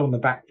done. Pat on the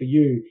back for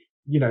you.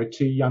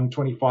 two young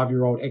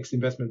 25-year-old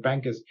ex-investment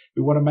bankers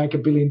who want to make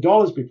 $1 billion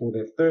before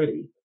they're 30.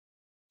 Do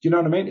you know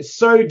what I mean? It's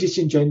so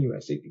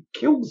disingenuous. It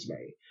kills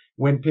me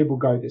when people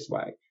go this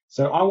way.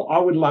 So I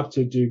would love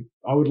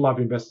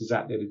investors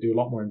out there to do a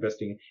lot more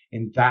investing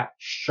in that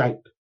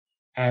shape,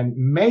 and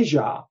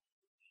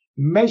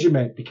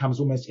measurement becomes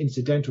almost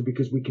incidental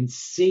because we can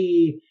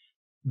see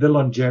the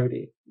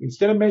longevity.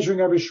 Instead of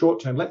measuring over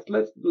short term,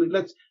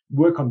 let's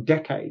work on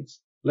decades.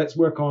 Let's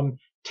work on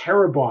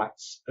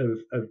terabytes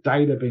of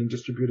data being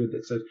distributed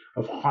that's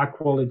of high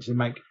quality to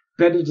make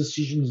better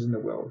decisions in the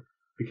world,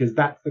 because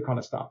that's the kind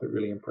of stuff that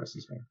really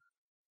impresses me.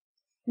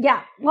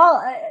 Yeah,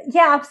 well,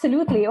 yeah,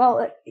 absolutely.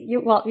 Well,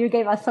 you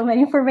gave us so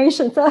many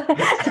information. So no,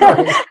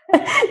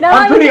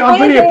 I'm pretty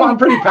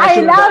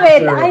passionate.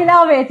 I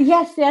love it.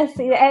 Yes,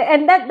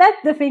 and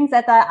that's the things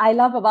that I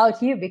love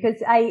about you,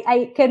 because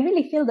I can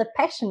really feel the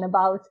passion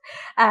about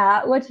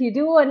what you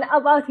do and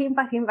about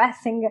impact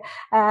investing,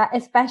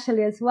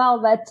 especially as well.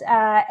 But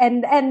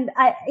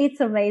it's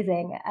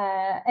amazing.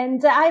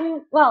 And I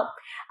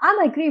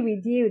agree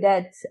with you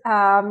that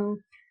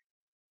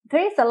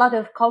there is a lot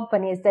of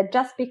companies that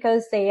just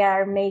because they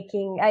are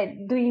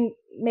doing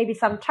maybe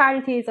some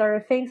charities or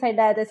things like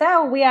that, they say,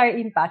 oh, we are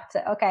impact.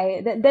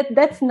 Okay,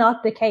 that's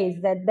not the case.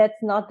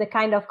 That's not the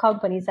kind of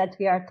companies that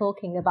we are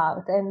talking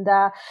about. And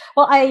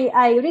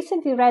I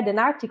recently read an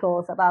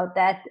article about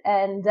that,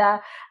 and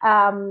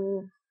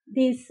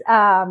these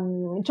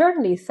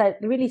journalists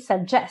really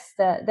suggest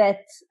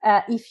that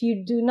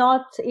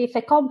if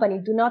a company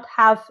do not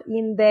have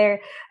in their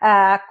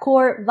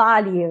core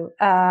value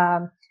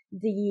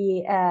the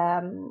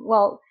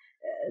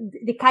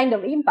kind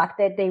of impact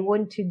that they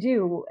want to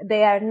do,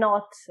 they are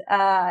not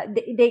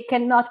they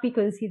cannot be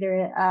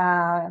considered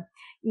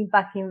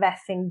impact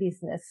investing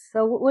business.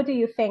 So what do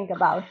you think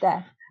about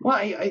that? Well,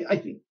 I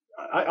think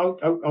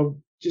I'll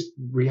just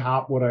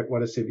reharp what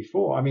I said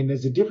before. I mean,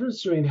 there's a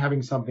difference between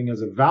having something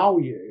as a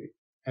value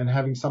and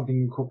having something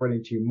incorporated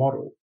into your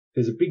model.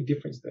 There's a big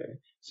difference there.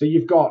 So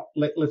you've got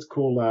let's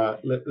call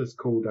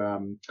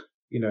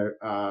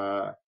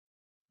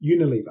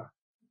Unilever.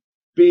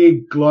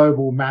 Big,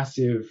 global,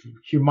 massive,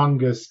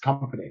 humongous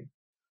company.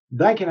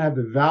 They can have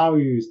the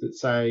values that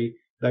say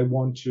they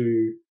want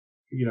to,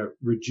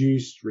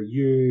 reduce,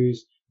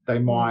 reuse. They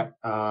might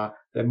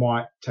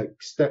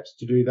take steps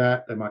to do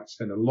that. They might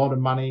spend a lot of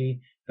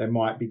money. They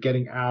might be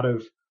getting out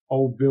of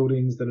old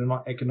buildings that are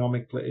not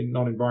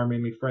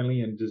environmentally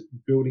friendly, and just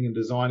building and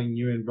designing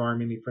new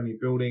environmentally friendly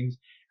buildings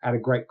at a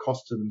great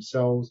cost to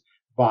themselves.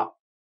 But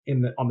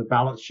on the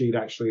balance sheet,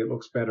 actually, it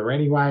looks better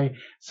anyway.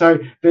 So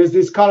there's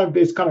this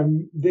values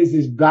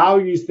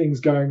things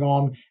going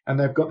on, and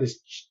they've got this,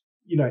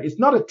 it's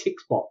not a tick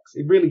box.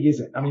 It really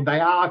isn't. I mean, they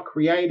are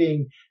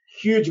creating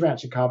huge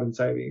amounts of carbon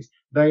savings.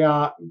 They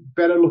are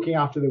better looking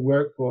after the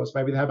workforce.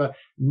 Maybe they have a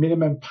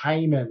minimum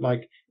payment,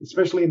 like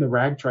especially in the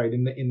rag trade,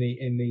 in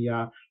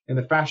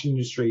the fashion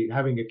industry,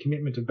 having a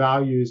commitment to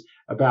values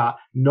about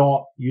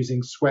not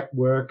using sweat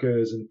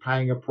workers and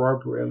paying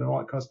appropriate and all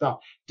that kind of stuff.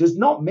 Does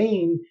not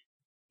mean,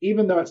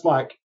 even though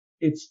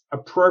it's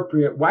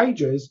appropriate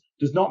wages,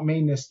 does not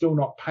mean they're still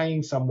not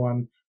paying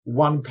someone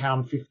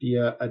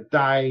 £1.50 a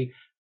day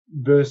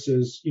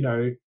versus,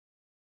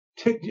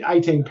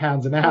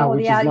 £18 an hour,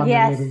 which is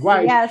London living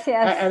wage. Yes.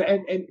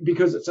 And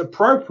because it's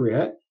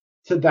appropriate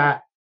to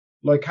that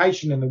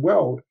location in the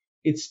world,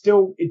 it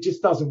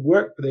just doesn't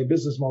work for their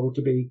business model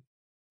to be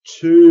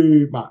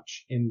too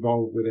much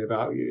involved with their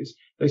values.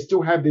 They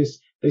still have this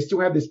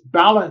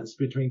balance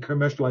between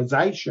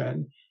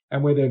commercialization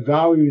and where their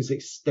values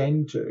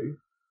extend to.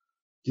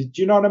 Do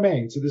you know what I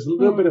mean? So there's a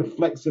little bit of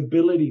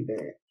flexibility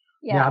there.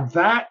 Yeah. Now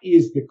that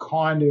is the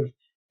kind of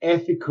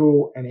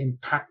ethical and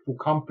impactful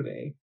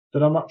company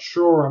that I'm not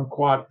sure I'm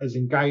quite as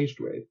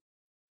engaged with.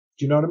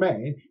 Do you know what I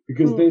mean?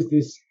 Because there's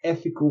this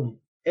ethical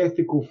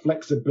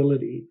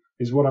flexibility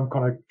is what I'm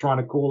kind of trying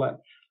to call it.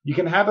 You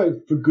can have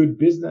for good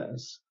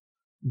business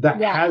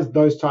that has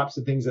those types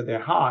of things at their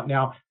heart.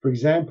 Now, for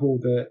example,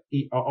 I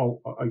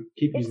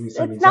keep using the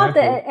same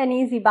example. It's not an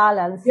easy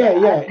balance.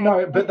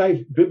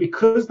 But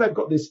because they've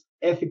got this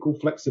ethical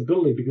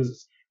flexibility,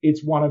 because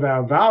it's one of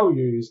our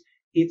values,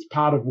 it's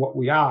part of what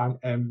we are,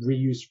 and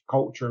reuse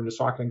culture and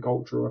recycling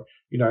culture,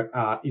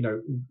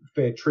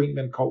 fair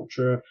treatment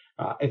culture,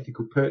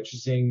 ethical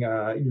purchasing,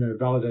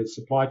 validated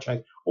supply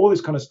chain, all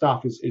this kind of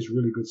stuff is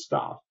really good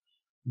stuff.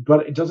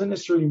 But it doesn't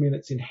necessarily mean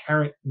it's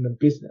inherent in the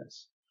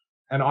business.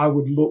 And I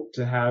would look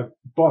to have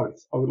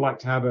both. I would like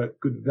to have a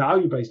good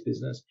value-based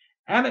business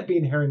and it be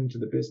inherent into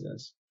the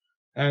business.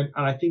 And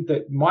I think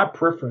that my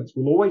preference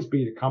will always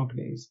be to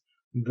companies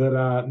that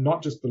are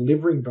not just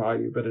delivering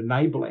value, but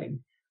enabling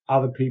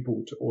other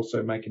people to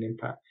also make an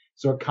impact.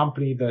 So a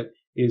company that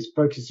is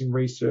focusing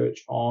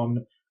research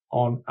on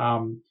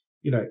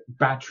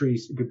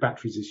batteries. Good,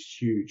 batteries is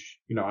huge.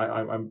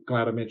 I'm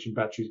glad I mentioned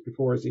batteries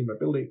before as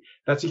e-mobility.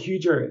 That's a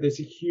huge area. They're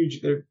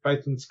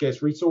based on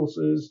scarce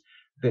resources.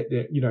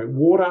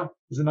 Water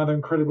is another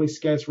incredibly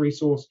scarce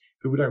resource.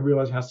 People don't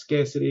realize how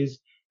scarce it is.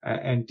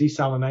 and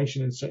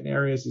desalination in certain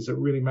areas is a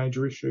really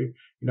major issue.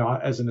 You know,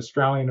 as an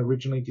Australian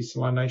originally,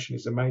 desalination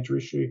is a major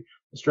issue.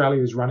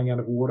 Australia is running out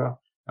of water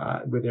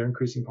with their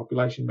increasing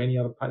population. Many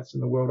other places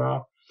in the world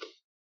are.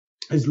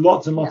 There's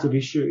lots and lots of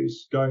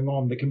issues going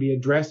on that can be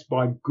addressed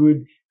by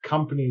good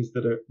companies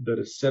that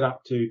are set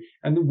up to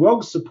and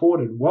well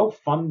supported, well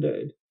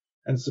funded,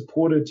 and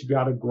supported to be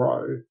able to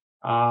grow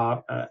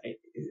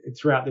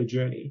throughout their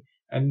journey,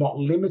 and not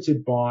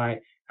limited by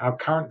our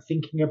current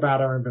thinking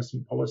about our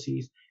investment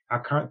policies,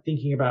 our current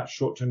thinking about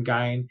short-term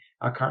gain,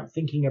 our current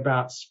thinking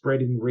about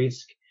spreading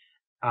risk.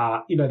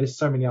 You know, there's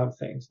so many other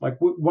things. Like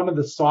one of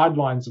the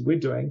sidelines that we're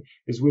doing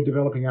is we're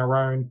developing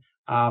our own,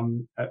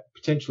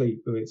 potentially,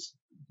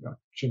 I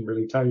shouldn't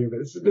really tell you, but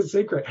it's a bit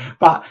secret,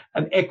 but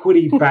an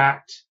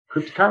equity-backed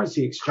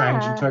cryptocurrency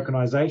exchange and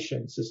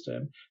tokenization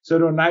system. So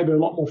to enable a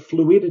lot more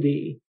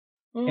fluidity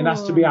in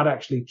us to be able to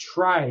actually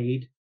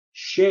trade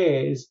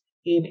shares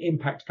in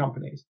impact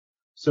companies.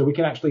 So we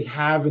can actually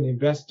have an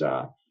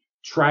investor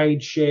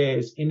trade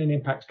shares in an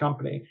impact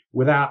company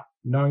without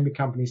knowing the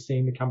company,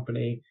 seeing the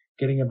company,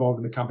 getting involved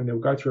in the company. They'll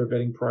go through a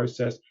vetting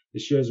process. The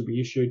shares will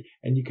be issued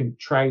and you can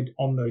trade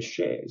on those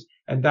shares,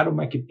 and that'll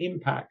make an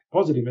impact,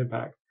 positive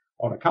impact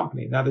on a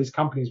company. Now, these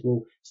companies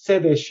will sell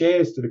their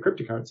shares to the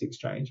cryptocurrency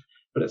exchange,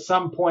 but at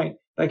some point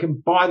they can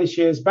buy the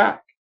shares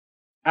back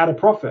at a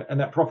profit, and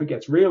that profit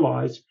gets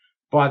realized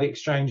by the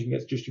exchange and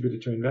gets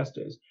distributed to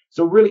investors.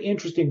 So a really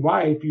interesting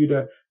way for you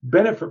to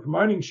benefit from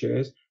owning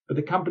shares, but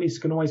the companies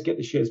can always get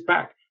the shares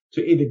back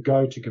to either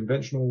go to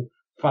conventional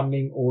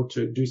funding or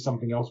to do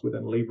something else with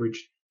and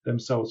leverage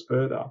themselves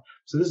further.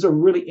 So this is a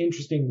really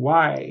interesting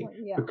way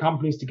for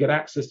companies to get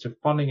access to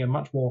funding in a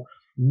much more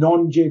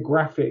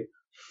non-geographic,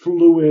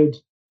 fluid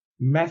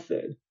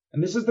method.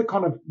 And this is the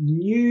kind of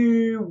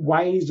new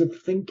ways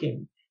of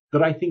thinking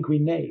that I think we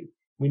need.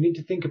 We need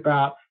to think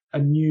about a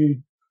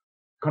new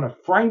kind of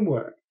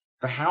framework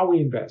for how we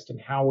invest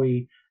and how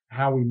we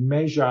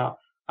measure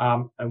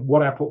and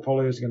what our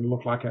portfolios are going to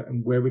look like,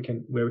 and where we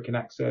can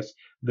access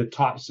the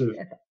types of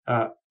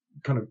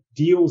kind of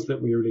deals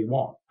that we really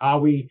want. Are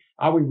we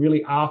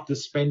really after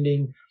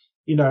spending,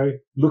 you know,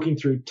 looking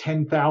through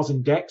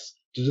 10,000 decks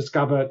to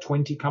discover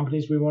 20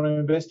 companies we want to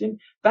invest in?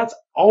 That's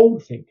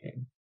old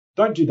thinking.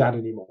 Don't do that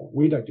anymore.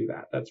 We don't do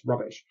that. That's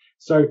rubbish.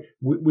 So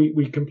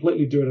we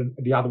completely do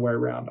it the other way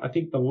around. I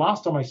think the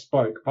last time I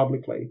spoke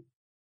publicly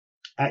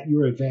at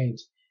your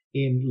event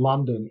in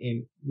London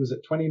was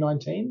it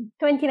 2019?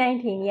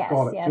 2019, yes.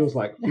 God, it feels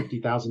like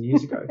 50,000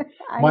 years ago.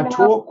 My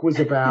talk was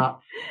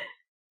about,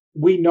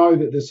 we know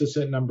that there's a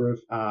certain number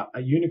of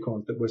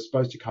unicorns that were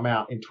supposed to come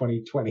out in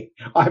 2020.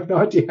 I have no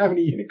idea how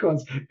many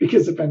unicorns,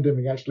 because the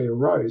pandemic actually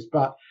arose.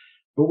 But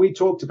I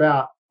talked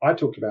about,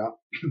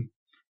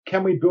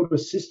 can we build a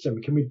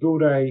system? Can we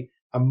build a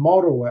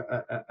model,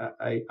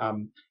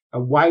 a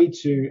way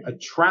to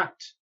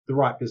attract the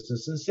right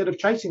business instead of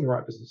chasing the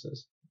right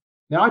businesses?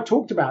 Now, I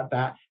talked about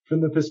that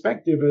from the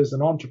perspective as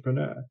an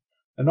entrepreneur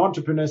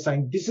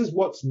saying, this is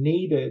what's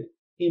needed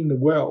in the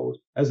world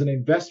as an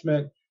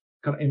investment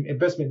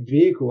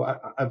vehicle,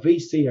 a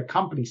VC, a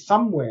company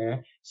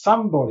somewhere.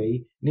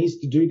 Somebody needs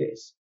to do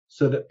this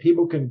so that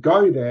people can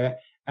go there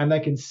and they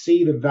can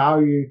see the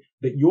value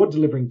that you're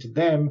delivering to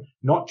them,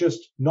 not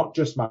just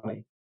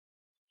money.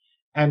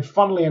 And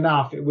funnily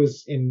enough, it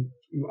was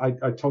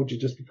I told you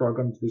just before I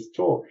got into this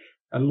talk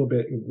a little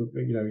bit,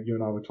 you know, you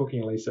and I were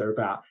talking, Elisa,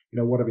 about, you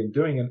know, what I've been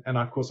doing. And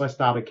of course I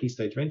started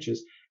Keystage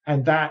Ventures,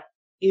 and that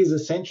is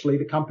essentially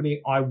the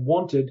company I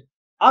wanted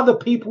other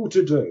people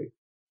to do.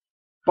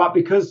 But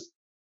because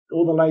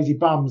all the lazy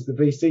bums, the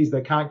VCs,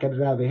 they can't get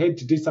it out of their head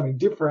to do something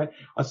different,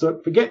 I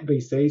thought, forget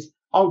VCs,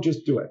 I'll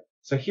just do it.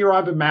 So here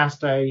I've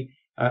amassed a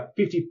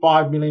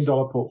 $55 million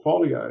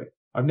portfolio.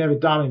 I've never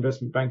done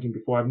investment banking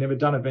before. I've never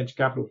done a venture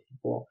capital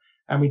before.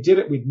 And we did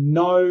it with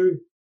no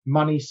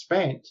money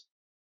spent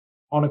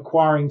on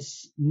acquiring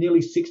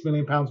nearly £6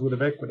 million worth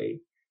of equity.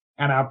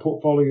 And our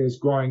portfolio is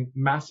growing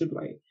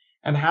massively.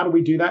 And how do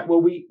we do that? Well,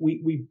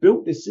 we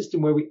built this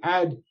system where we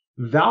add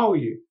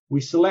value.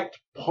 We select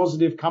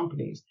positive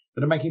companies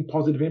that are making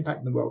positive impact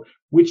in the world,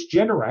 which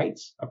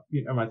generates,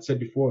 you know, I said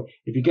before,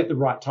 if you get the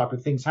right type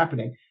of things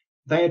happening,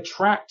 they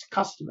attract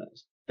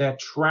customers, they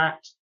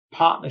attract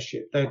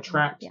partnership, they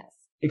attract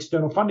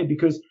external funding,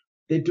 because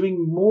they're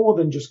doing more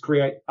than just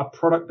create a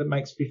product that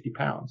makes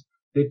 £50.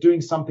 They're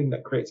doing something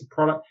that creates a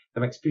product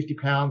that makes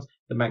 £50,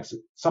 that makes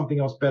something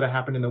else better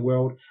happen in the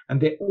world. And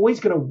they're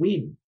always going to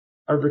win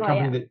over a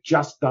company that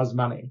just does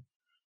money.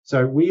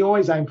 So we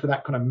always aim for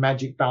that kind of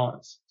magic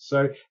balance.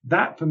 So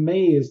that for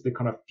me is the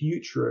kind of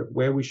future of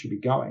where we should be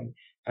going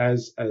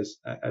as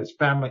a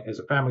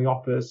family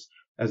office,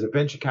 as a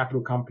venture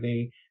capital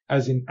company,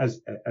 as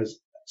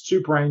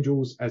super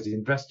angels, as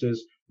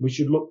investors. We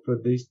should look for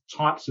these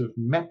types of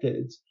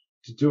methods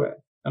to do it.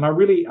 And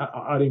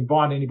I'd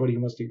invite anybody who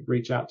wants to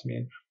reach out to me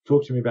and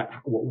talk to me about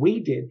what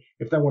we did,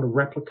 if they want to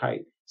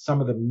replicate some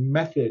of the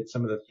methods,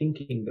 some of the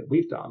thinking that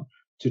we've done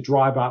to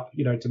drive up,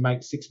 you know, to make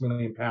 £6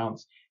 million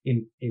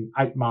in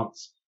 8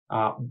 months,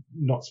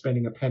 not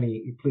spending a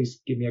penny.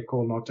 Please give me a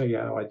call and I'll tell you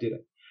how I did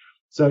it.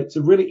 So it's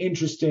a really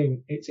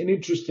interesting, it's an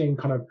interesting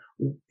kind of,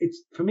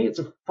 it's, for me, it's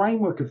a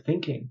framework of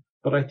thinking,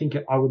 but I think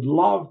I would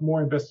love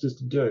more investors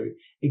to do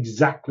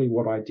exactly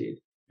what I did,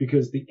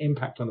 because the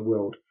impact on the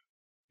world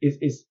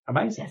is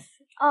amazing. Yes.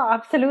 Oh,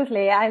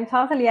 absolutely. I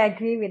totally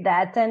agree with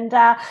that. And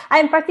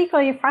I'm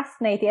particularly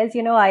fascinated. As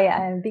you know,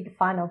 I'm a big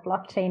fan of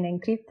blockchain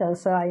and crypto.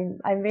 So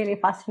I'm really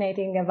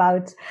fascinating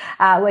about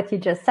what you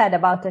just said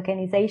about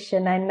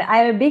tokenization. And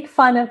I'm a big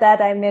fan of that.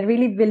 I'm a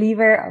really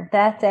believer of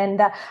that.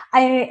 And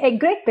I'm a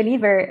great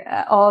believer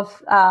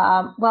of,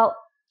 well,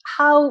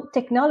 how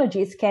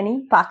technologies can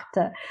impact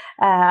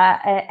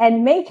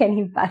and make an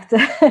impact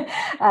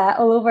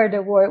all over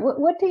the world.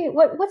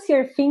 What's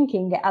your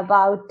thinking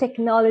about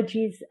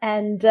technologies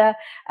and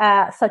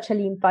social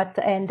impact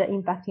and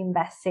impact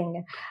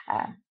investing?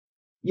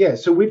 Yeah,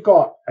 so we've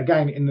got,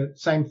 again, in the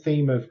same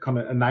theme of kind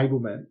of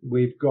enablement,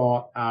 we've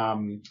got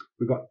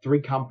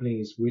 3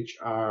 companies which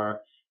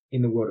are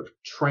in the world of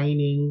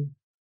training,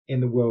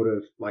 in the world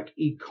of like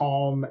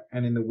e-com,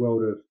 and in the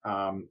world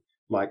of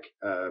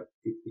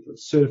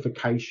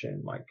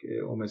certification, like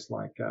almost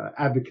like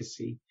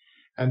advocacy.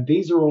 And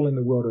these are all in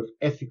the world of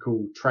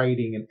ethical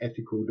trading and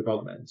ethical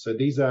development. So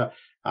these are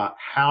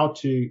how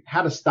to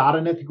start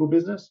an ethical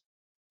business,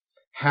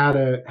 how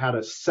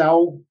to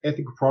sell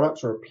ethical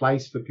products, or a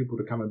place for people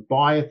to come and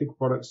buy ethical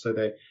products, so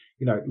they're,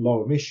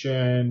 low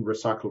emission,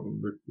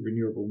 recyclable,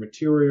 renewable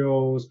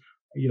materials,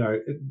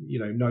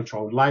 no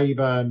child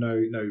labor,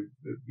 no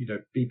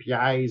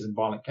BPAs and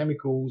violent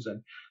chemicals,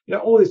 and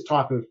all these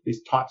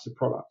types of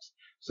products.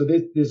 So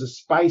there's a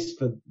space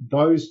for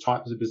those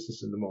types of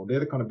business in the world. They're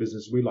the kind of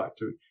business we like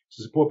to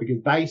support,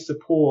 because they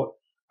support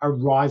a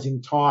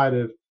rising tide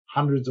of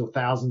hundreds or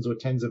thousands or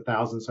tens of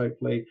thousands,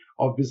 hopefully,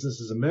 of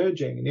businesses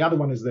emerging. And the other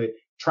one is the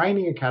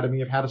training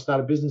academy of how to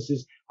start a business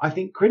is, I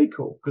think,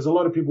 critical, because a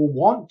lot of people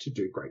want to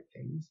do great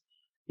things.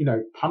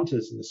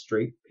 Punters in the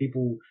street,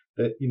 people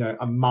that,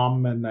 a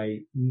mum, and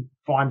they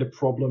find a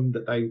problem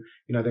that they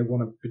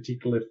want a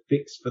particular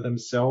fix for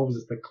themselves.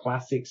 It's the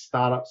classic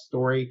startup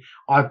story.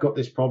 I've got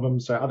this problem,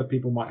 so other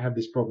people might have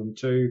this problem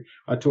too.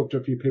 I talked to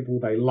a few people,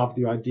 they love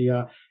the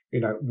idea.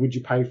 Would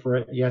you pay for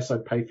it? Yes,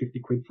 I'd pay 50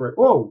 quid for it.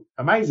 Oh,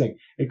 amazing.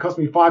 It cost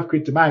me 5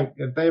 quid to make.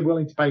 If they're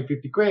willing to pay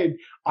 50 quid,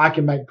 I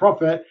can make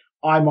profit.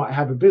 I might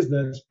have a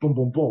business, boom,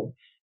 boom, boom.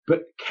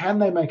 But can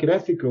they make it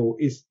ethical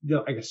is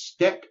like a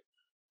step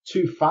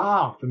too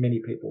far for many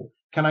people.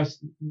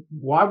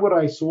 Why would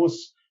I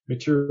source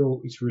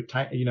material to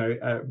retain,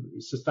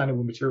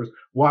 sustainable materials?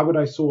 Why would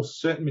I source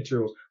certain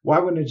materials? Why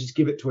wouldn't I just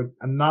give it to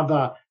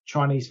another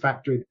Chinese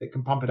factory that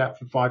can pump it out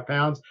for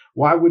 £5?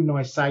 Why wouldn't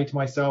I say to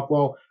myself,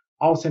 well,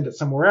 I'll send it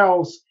somewhere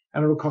else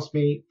and it'll cost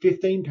me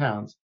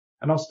 £15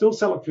 and I'll still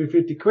sell it for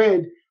 50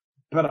 quid,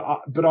 but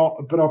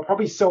I'll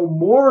probably sell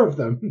more of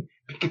them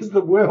because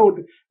the world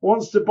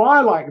wants to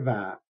buy like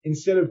that,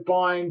 instead of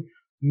buying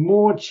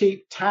more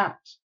cheap tat,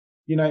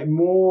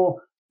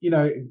 more,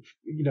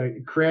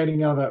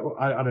 creating other,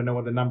 I don't know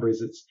what the number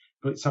is.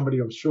 But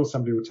I'm sure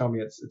somebody will tell me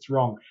it's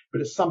wrong,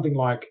 but it's something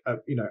like,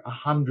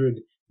 100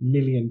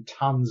 million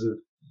tons of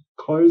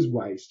clothes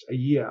waste a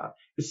year.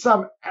 It's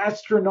some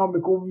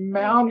astronomical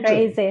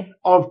mountain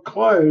of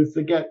clothes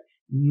that get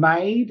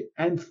made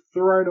and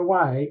thrown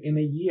away in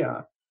a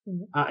year.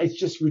 It's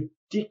just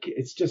ridiculous.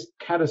 It's just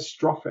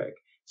catastrophic.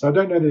 So I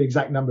don't know the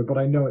exact number, but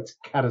I know it's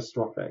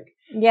catastrophic.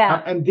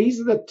 Yeah. And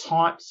these are the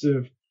types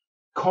of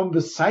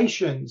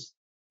conversations.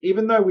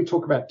 Even though we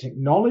talk about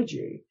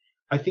technology,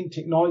 I think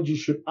technology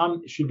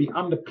should be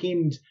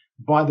underpinned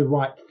by the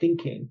right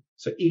thinking.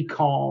 So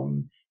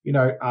e-com,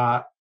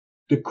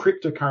 the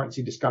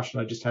cryptocurrency discussion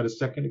I just had a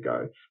second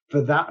ago,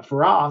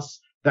 for us,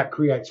 that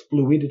creates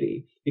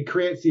fluidity. It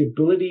creates the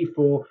ability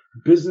for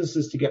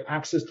businesses to get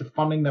access to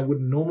funding they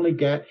wouldn't normally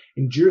get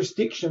in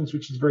jurisdictions,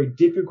 which is very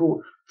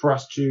difficult for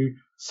us to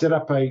set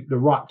up the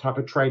right type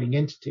of trading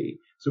entity.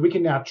 So we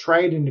can now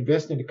trade and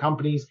invest into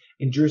companies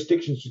in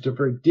jurisdictions which are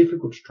very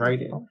difficult to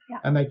trade in. Yeah.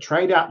 And they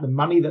trade out the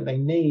money that they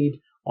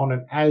need on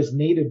an as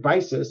needed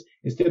basis,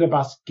 instead of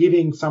us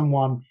giving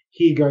someone,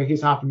 here's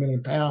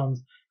 £500,000,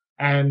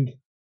 and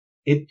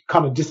it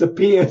kind of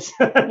disappears.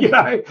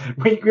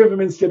 We give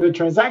them instead a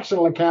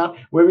transactional account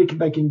where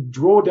they can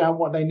draw down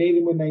what they need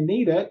and when they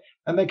need it,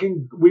 and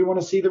we want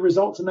to see the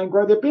results and then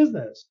grow their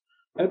business.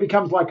 And it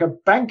becomes like a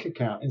bank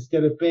account,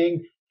 instead of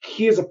being,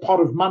 here's a pot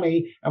of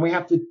money and we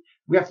have to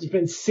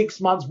spend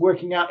 6 months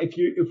working out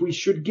if we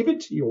should give it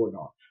to you or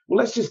not. Well,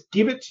 let's just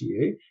give it to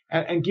you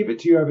and give it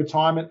to you over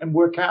time and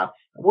work out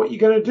what you're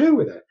going to do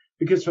with it.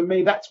 Because for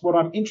me, that's what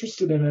I'm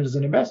interested in as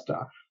an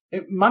investor.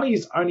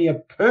 Money's only a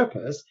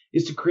purpose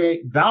is to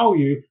create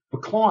value for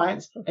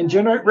clients and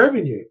generate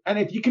revenue. And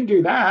if you can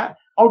do that,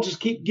 I'll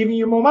just keep giving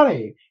you more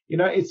money.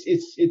 I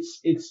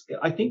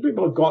think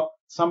people have got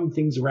some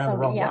things around the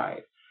wrong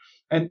way.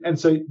 And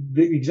so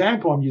the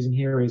example I'm using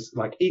here is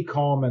like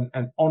e-com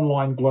and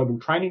online global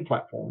training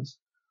platforms.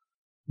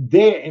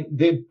 They're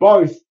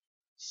both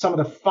some of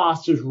the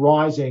fastest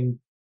rising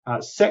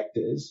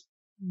sectors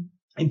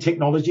in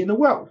technology in the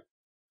world.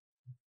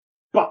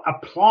 But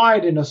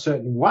applied in a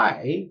certain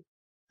way,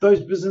 those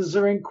businesses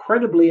are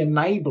incredibly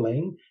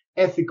enabling,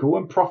 ethical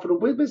and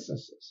profitable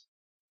businesses.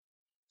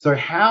 So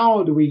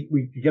how do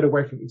we get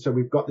away from it? So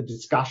we've got the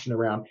discussion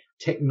around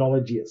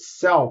technology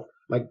itself,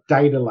 like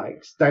data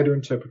lakes, data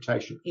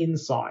interpretation,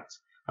 insights.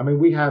 I mean,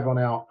 we have on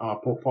our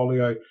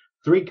portfolio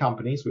 3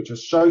 companies, which are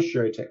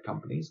socio-tech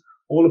companies,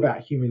 all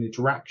about human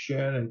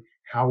interaction and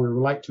how we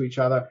relate to each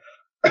other.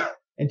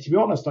 And to be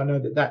honest, I know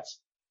that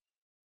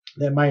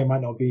may or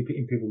might not be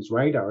in people's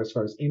radar as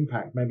far as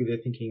impact. Maybe they're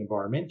thinking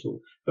environmental.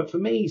 But for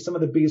me, some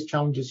of the biggest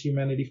challenges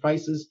humanity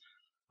faces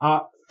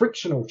are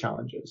frictional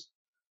challenges.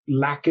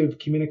 Lack of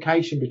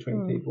communication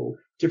between people,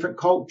 different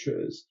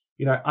cultures,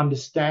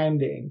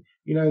 understanding,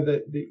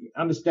 the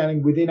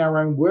understanding within our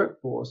own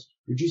workforce,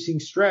 reducing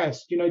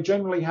stress,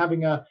 generally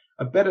having a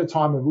better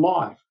time of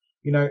life.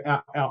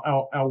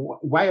 Our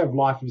way of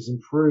life has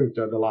improved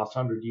over the last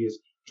 100 years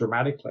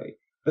dramatically,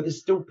 but there's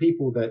still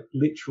people that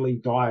literally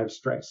die of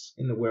stress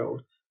in the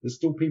world. There's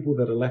still people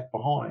that are left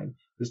behind.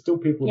 There's still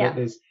people that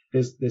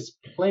there's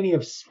plenty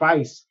of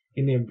space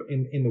in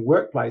the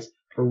workplace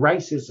for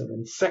racism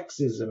and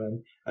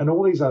sexism and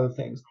all these other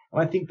things. And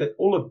I think that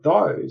all of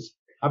those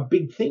are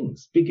big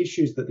things, big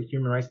issues that the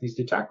human race needs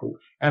to tackle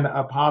and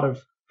are part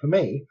of, for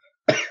me,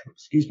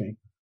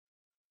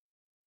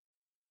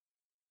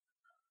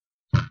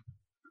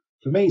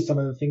 some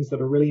of the things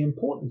that are really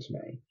important to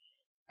me.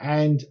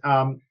 And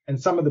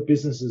some of the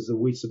businesses that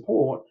we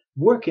support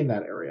work in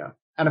that area.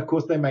 And of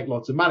course, they make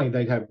lots of money.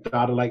 They have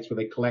data lakes where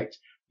they collect,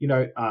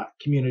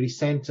 community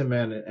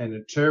sentiment and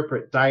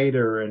interpret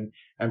data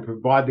and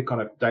provide the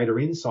kind of data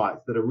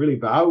insights that are really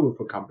valuable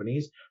for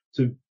companies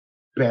to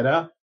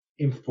better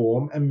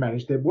inform and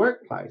manage their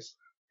workplace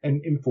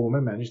and inform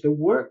and manage their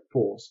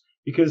workforce.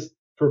 Because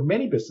for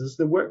many businesses,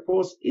 the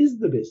workforce is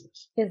the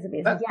business.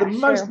 That's the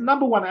most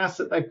number one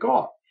asset they've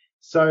got.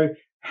 So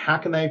how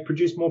can they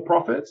produce more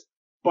profits?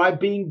 By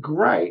being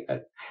great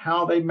at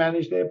how they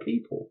manage their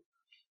people.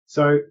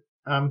 So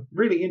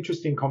really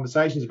interesting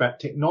conversations about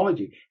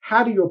technology.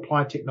 How do you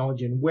apply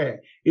technology and where?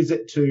 Is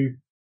it to,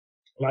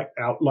 like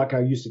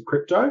our use of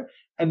crypto,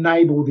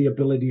 enable the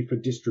ability for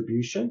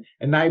distribution,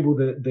 enable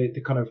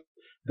the kind of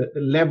the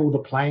level the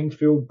playing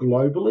field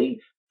globally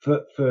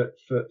for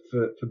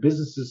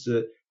businesses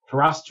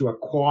for us to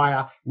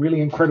acquire really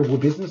incredible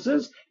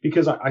businesses?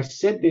 Because I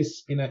said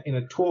this in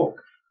a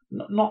talk,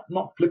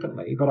 not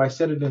flippantly, but I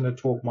said it in a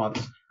talk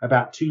once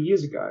about 2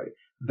 years ago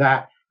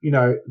that,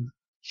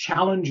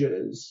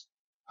 challenges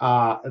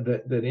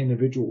that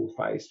individuals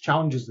face,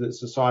 challenges that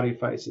society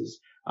faces,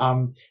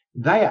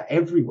 they are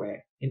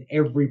everywhere in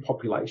every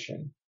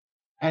population.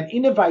 And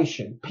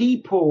innovation,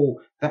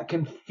 people that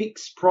can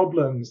fix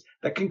problems,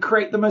 that can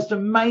create the most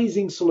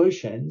amazing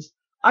solutions,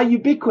 are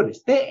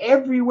ubiquitous. They're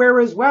everywhere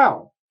as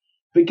well.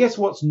 But guess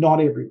what's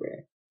not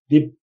everywhere?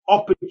 The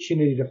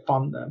opportunity to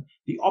fund them,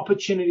 the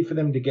opportunity for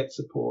them to get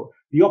support,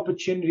 the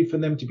opportunity for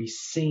them to be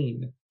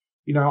seen.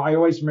 I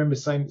always remember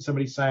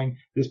somebody saying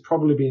there's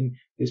probably been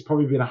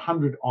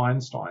 100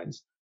 Einsteins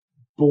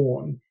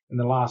born in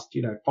the last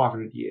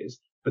 500 years,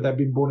 but they've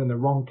been born in the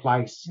wrong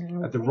place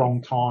at the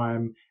wrong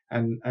time,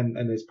 and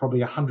there's probably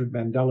 100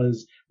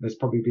 Mandelas, there's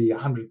probably be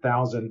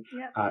 100,000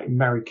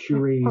 Marie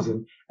Curies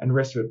and the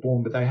rest of it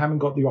born, but they haven't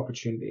got the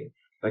opportunity.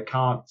 They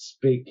can't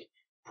speak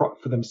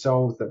for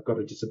themselves. They've got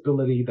a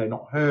disability. They're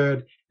not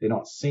heard. They're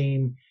not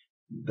seen.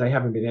 They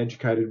haven't been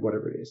educated,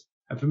 whatever it is.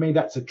 And for me,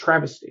 that's a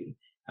travesty.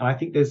 And I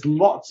think there's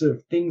lots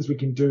of things we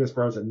can do as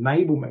far as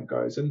enablement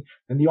goes. And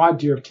the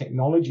idea of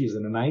technology as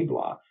an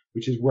enabler,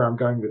 which is where I'm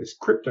going with this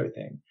crypto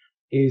thing,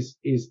 is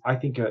I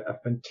think a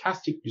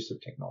fantastic use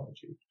of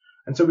technology.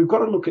 And so we've got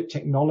to look at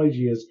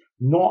technology as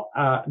not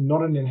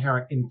an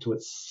inherent into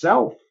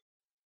itself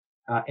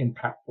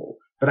impactful,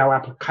 but our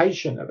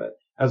application of it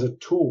as a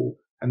tool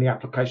and the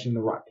application in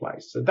the right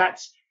place. So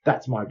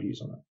that's my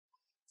views on it.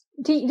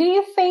 Do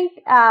you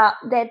think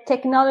that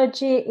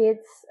technology is,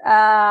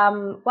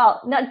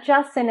 not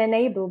just an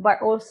enabler,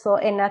 but also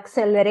an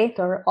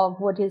accelerator of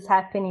what is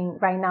happening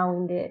right now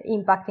in the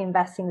impact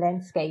investing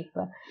landscape?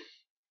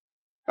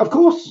 Of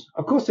course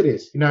it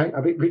is.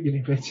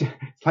 It's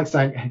like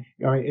saying,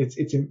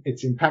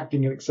 it's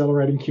impacting and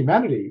accelerating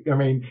humanity. I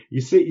mean,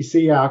 you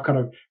see our kind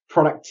of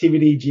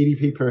productivity,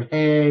 GDP per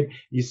head.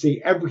 You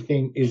see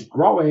everything is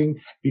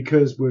growing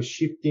because we're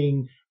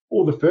shifting.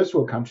 All the first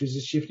world countries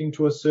is shifting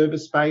to a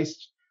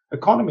service-based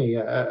economy,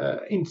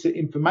 into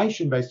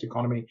information-based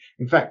economy.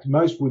 In fact,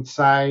 many would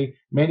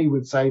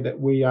say that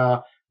we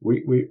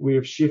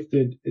have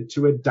shifted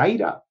to a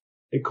data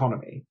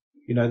economy.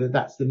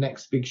 That's the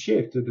next big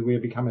shift, that we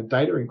have become a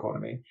data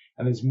economy.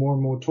 And there's more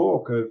and more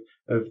talk of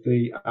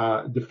the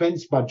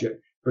defense budget.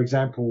 For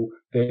example,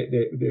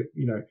 they're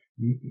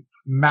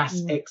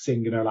mass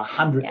Xing, like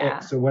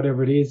 100X or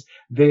whatever it is,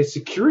 their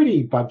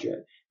security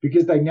budget,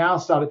 because they now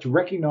started to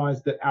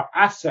recognize that our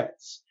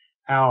assets,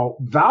 our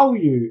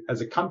value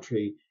as a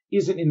country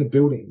isn't in the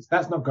buildings.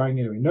 That's not going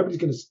anywhere. Nobody's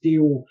going to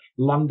steal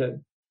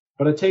London.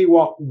 But I tell you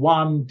what,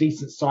 one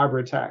decent cyber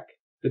attack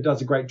that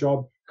does a great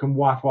job can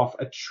wipe off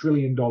 $1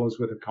 trillion worth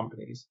of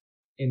companies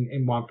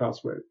in one fell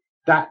swoop.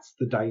 That's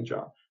the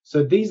danger.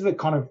 So these are the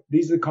kind of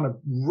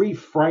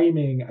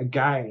reframing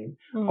again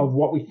of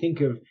what we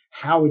think of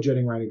how we're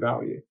generating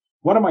value.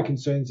 One of my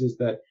concerns is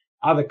that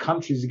other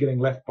countries are getting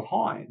left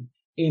behind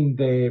in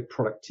their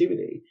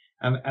productivity,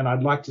 and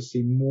I'd like to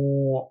see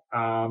more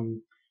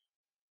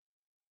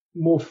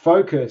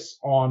focus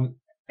on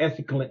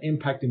ethical and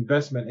impact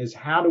investment. Is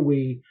how do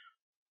we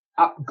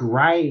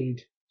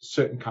upgrade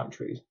certain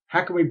countries?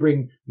 How can we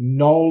bring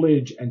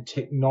knowledge and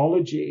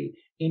technology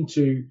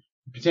into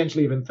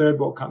potentially even third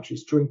world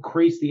countries to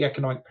increase the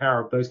economic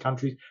power of those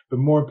countries, but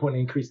more importantly,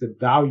 increase the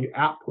value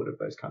output of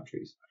those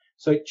countries?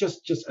 So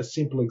just a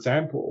simple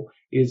example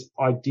is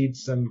I did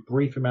some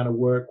brief amount of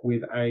work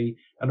with an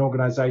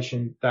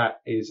organization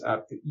that is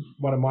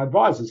one of my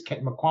advisors,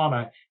 Kent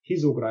Makwana,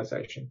 his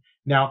organization.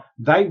 Now,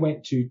 they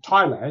went to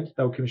Thailand.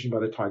 They were commissioned by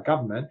the Thai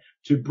government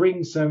to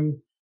bring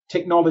some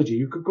technology.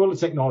 You could call it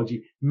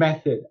technology,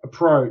 method,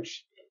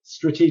 approach,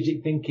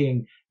 strategic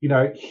thinking,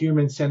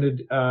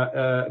 human-centered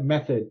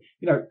method,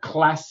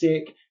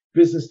 classic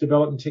business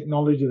development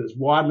technology that's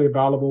widely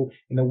available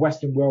in the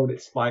Western world.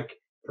 It's like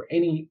for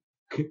any,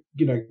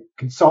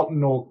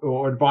 consultant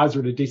or advisor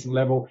at a decent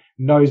level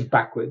knows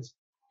backwards.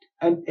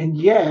 And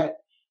yet,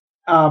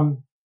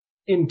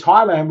 in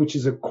Thailand, which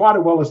is quite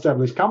a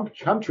well-established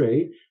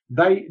country,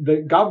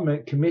 the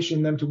government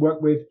commissioned them to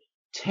work with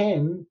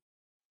 10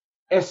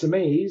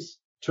 SMEs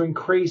to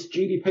increase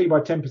GDP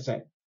by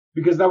 10%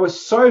 because they were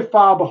so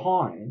far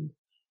behind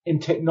in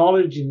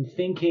technology and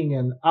thinking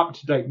and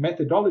up-to-date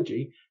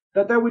methodology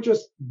that they were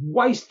just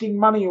wasting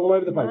money all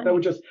over the place. They were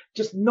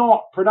just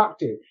not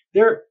productive.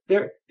 They've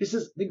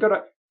got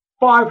a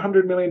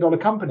 $500 million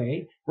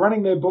company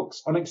running their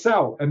books on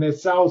Excel and their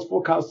sales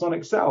forecasts on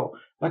Excel.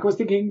 Like I was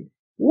thinking,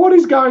 what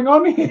is going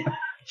on here?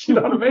 You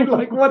know what I mean?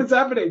 Like, what is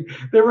happening?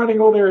 They're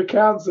running all their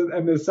accounts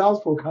and their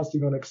sales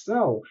forecasting on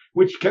Excel,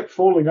 which kept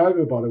falling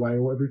over, by the way,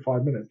 every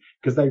 5 minutes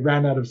because they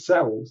ran out of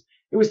cells.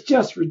 It was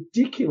just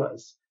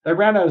ridiculous. They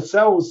ran out of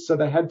cells, so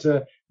they had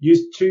to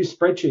use 2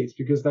 spreadsheets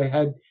because they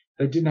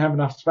didn't have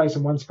enough space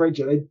on one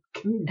spreadsheet. They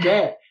couldn't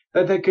get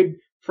that they could,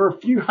 for a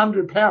few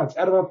 £100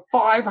 out of a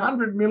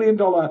 $500 million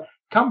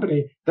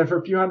company, that for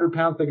a few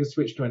 £100 they could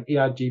switch to an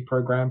ERG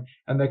program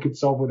and they could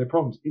solve all their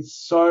problems.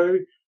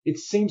 It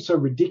seems so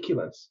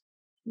ridiculous.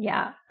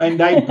 Yeah. And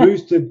they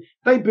boosted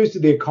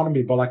the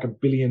economy by like $1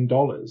 billion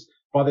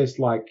by this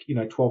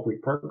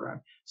 12-week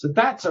program. So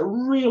that's a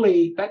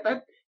really,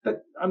 that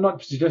I'm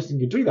not suggesting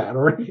you do that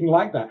or anything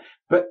like that,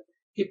 but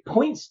it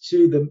points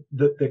to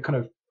the kind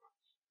of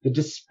the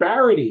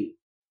disparity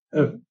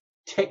of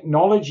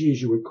technology, as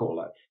you would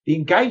call it. The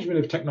engagement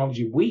of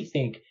technology we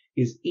think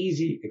is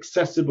easy,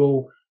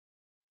 accessible,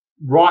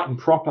 right and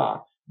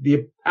proper.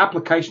 The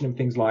application of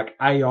things like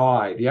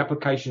AI, the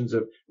applications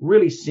of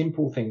really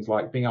simple things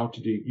like being able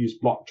to use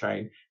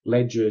blockchain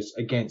ledgers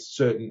against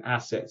certain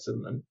assets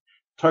and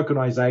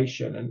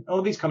tokenization and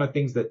all these kind of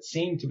things that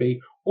seem to be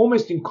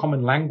almost in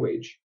common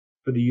language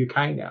for the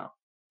UK now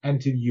and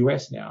to the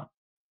US now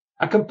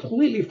are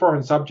completely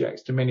foreign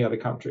subjects to many other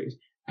countries.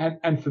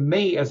 And for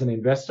me as an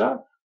investor,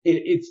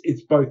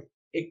 it's both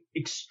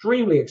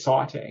extremely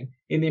exciting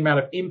in the amount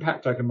of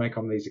impact I can make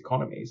on these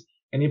economies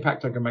and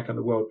impact I can make on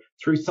the world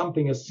through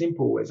something as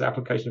simple as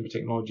application of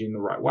technology in the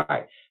right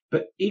way.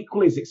 But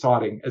equally as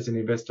exciting as an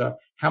investor,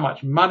 how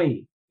much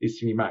money is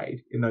to be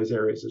made in those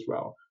areas as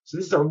well. So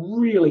this is a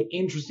really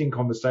interesting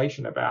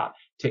conversation about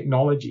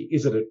technology.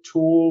 Is it a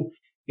tool?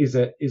 Is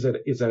it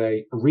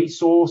a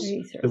resource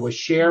that we're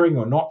sharing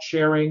or not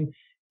sharing?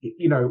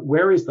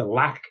 Where is the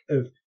lack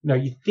of,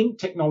 you think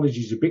technology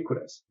is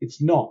ubiquitous.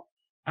 It's not.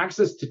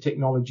 Access to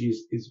technology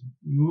is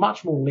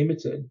much more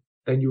limited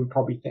than you would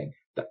probably think.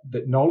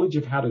 The knowledge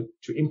of how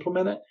to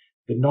implement it,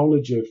 the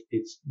knowledge of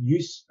its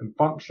use and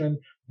function,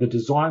 the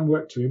design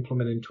work to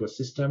implement into a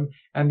system,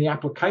 and the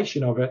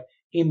application of it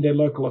in their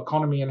local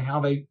economy and how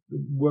they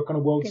work on a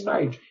world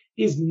stage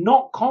is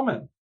not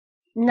common.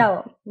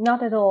 No,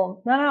 not at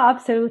all. No,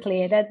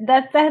 absolutely.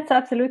 That's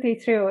absolutely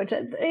true.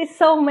 There's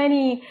so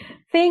many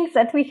things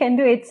that we can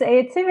do. It's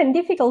even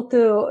difficult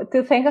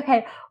to think,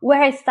 okay,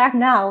 where I start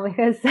now,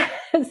 because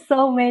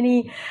so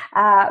many,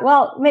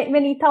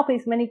 many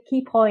topics, many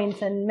key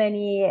points, and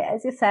many,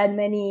 as you said,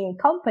 many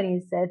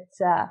companies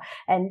that,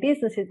 and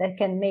businesses that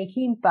can make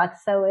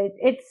impact. So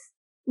it's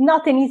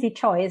not an easy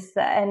choice.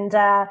 And,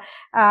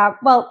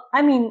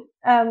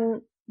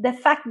 the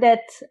fact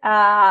that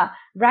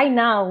right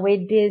now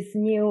with this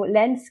new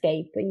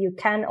landscape, you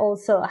can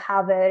also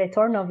have a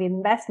return of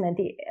investment.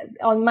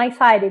 On my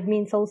side, it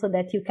means also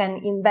that you can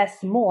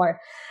invest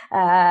more,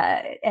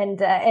 and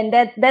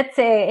that's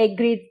a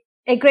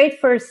great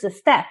first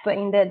step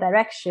in the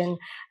direction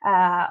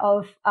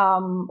of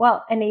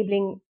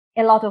enabling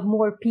a lot of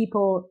more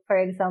people, for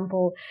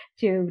example,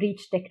 to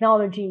reach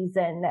technologies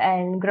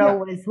and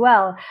grow as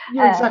well.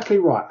 You're exactly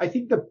right. I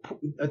think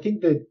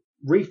that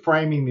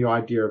reframing the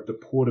idea of the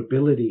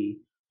portability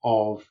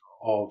of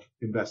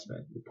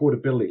investment, the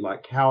portability,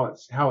 like how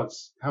it's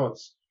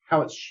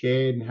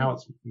shared and how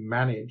it's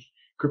managed.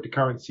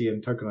 Cryptocurrency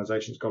and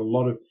tokenization has got a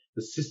lot of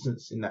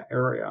assistance in that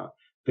area.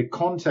 the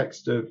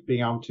context of being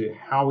able to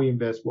how we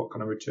invest, what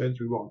kind of returns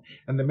we want,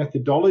 and the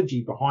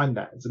methodology behind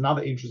that is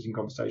another interesting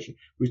conversation,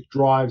 which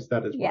drives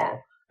that as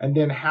well. And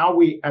then how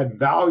we add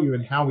value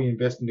and how we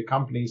invest into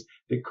companies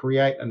that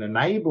create and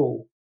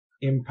enable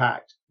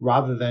impact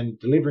rather than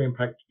deliver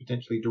impact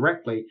potentially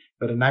directly,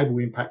 but enable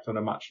impact on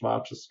a much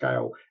larger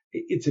scale.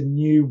 It's a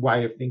new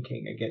way of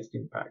thinking against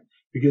impact.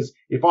 Because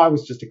if I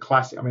was just a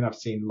classic, I mean, I've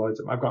seen loads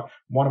of them. I've got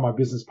one of my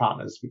business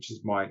partners, which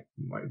is the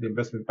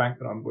investment bank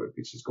that I'm with,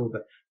 which is called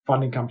the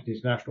Funding Company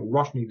International,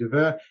 Roshni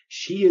Dever.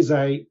 She is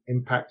a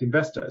impact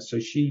investor. So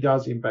she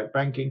does impact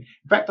banking.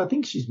 In fact, I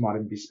think she might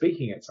even be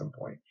speaking at some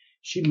point.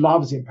 She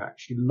loves impact.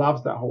 She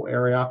loves that whole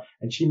area,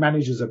 and she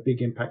manages a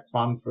big impact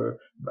fund for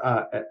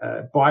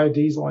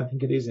biodiesel, I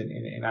think it is,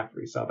 in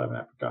Africa, Southern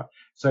Africa.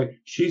 So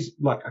she's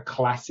like a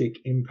classic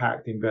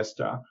impact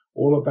investor,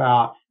 all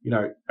about,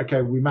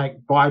 okay, we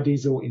make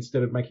biodiesel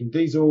instead of making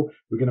diesel.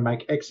 We're going to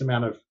make X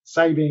amount of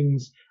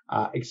savings,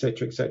 et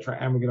cetera,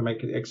 and we're going to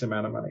make X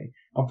amount of money.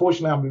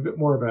 Unfortunately, I'm a bit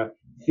more of a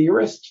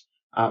theorist,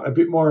 a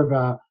bit more of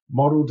a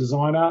model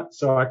designer.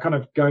 So I kind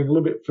of going a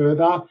little bit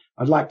further.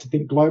 I'd like to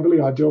think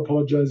globally. I do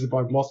apologize if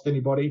I've lost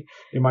anybody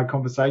in my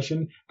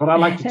conversation, but I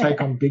like to take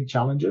on big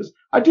challenges.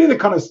 I do the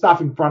kind of stuff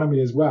in front of me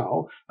as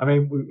well. I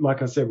mean,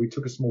 like I said, we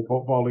took a small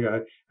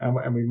portfolio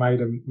and we made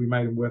them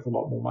worth a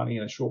lot more money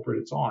in a short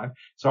period of time.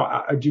 So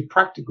I do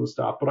practical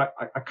stuff, but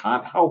I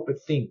can't help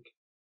but think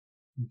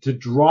to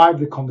drive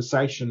the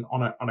conversation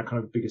on a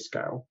kind of bigger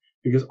scale,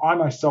 because I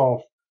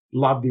myself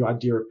love the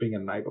idea of being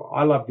an enabler.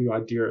 I love the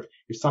idea of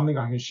if something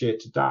I can share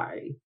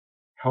today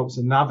helps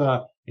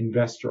another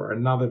investor or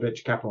another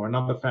venture capital or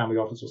another family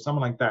office or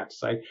someone like that to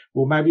say,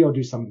 well, maybe I'll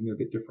do something a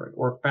bit different,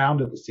 or a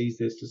founder that sees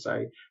this to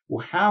say,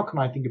 well, how can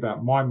I think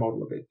about my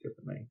model a bit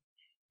differently?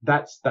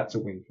 That's a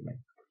win for me.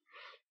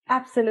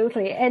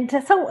 Absolutely. And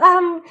so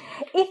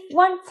if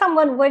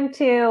someone want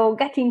to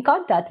get in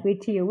contact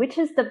with you, which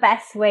is the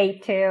best way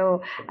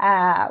to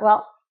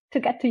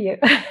get to you?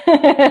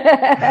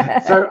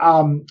 So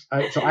I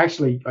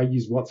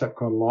use WhatsApp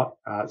quite a lot.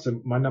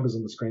 So my number's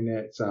on the screen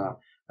there. It's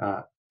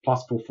 +44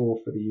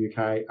 for the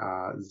UK,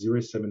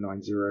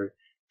 0790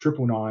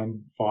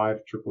 999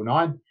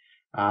 5999.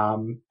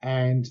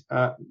 And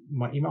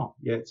my email,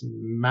 it's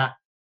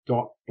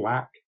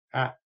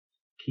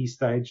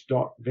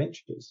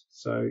matt.black@keystage.ventures.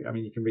 So, I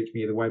mean, you can reach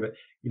me either way, but,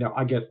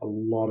 I get a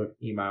lot of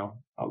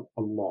email, a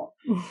lot.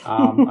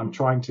 I'm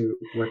trying to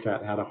work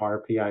out how to hire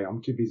a PA.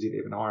 I'm too busy to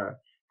even hire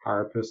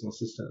a personal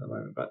assistant at the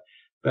moment, but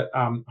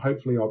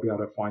hopefully I'll be able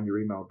to find your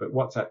email. But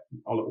WhatsApp,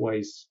 I'll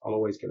always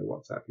get a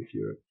WhatsApp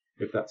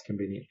if that's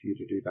convenient for you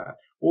to do that,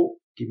 or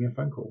give me a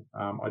phone call.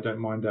 I don't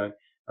mind a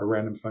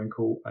random phone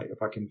call.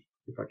 If I can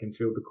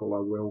field the call, I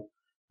will.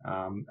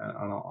 And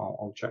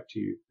I'll chat to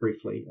you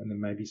briefly and then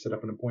maybe set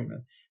up an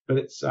appointment.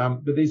 But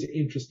but these are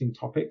interesting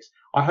topics.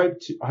 I hope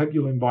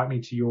you'll invite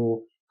me to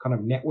your kind of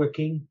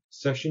networking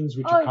sessions,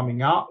 which are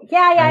coming up.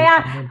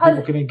 Yeah. And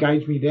people can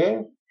engage me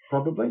there,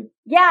 probably.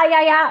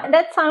 Yeah.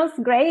 That sounds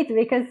great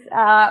because,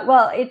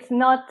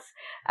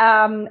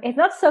 it's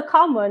not so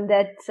common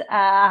that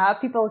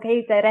people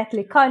get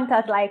directly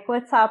contact like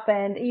WhatsApp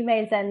and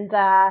emails. And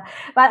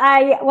but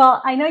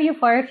I know you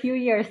for a few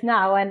years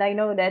now, and I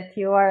know that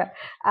you are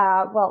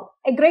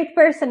a great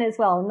person as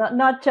well.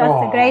 Not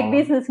just a great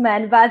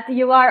businessman, but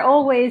you are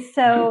always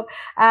so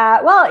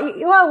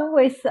you are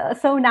always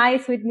so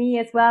nice with me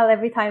as well.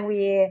 Every time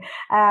we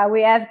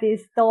have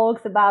these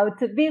talks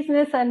about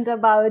business and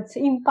about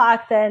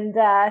impact, and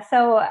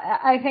so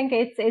I think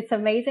it's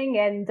amazing,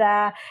 and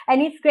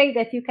it's great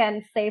that you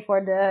can stay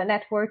for the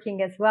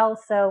networking as well,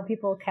 so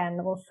people can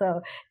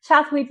also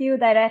chat with you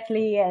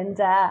directly and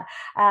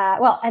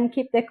and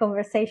keep the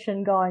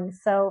conversation going.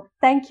 So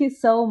thank you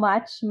so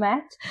much,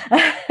 Matt.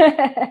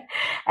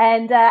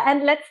 and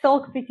let's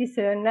talk pretty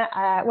soon.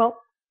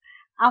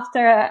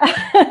 After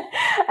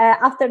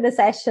the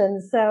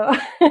session. So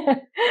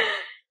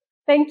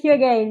thank you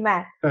again,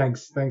 Matt.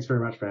 Thanks very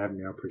much for having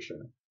me. I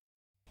appreciate it.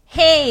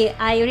 Hey,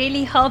 I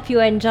really hope you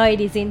enjoyed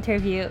this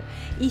interview.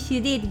 If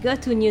you did, go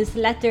to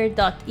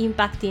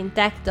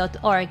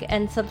newsletter.impactintech.org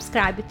and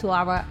subscribe to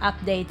our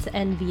updates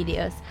and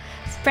videos.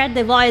 Spread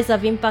the voice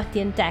of Impact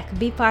in Tech,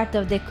 be part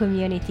of the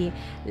community.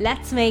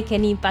 Let's make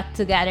an impact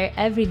together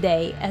every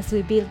day as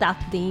we build up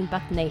the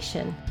Impact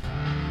Nation.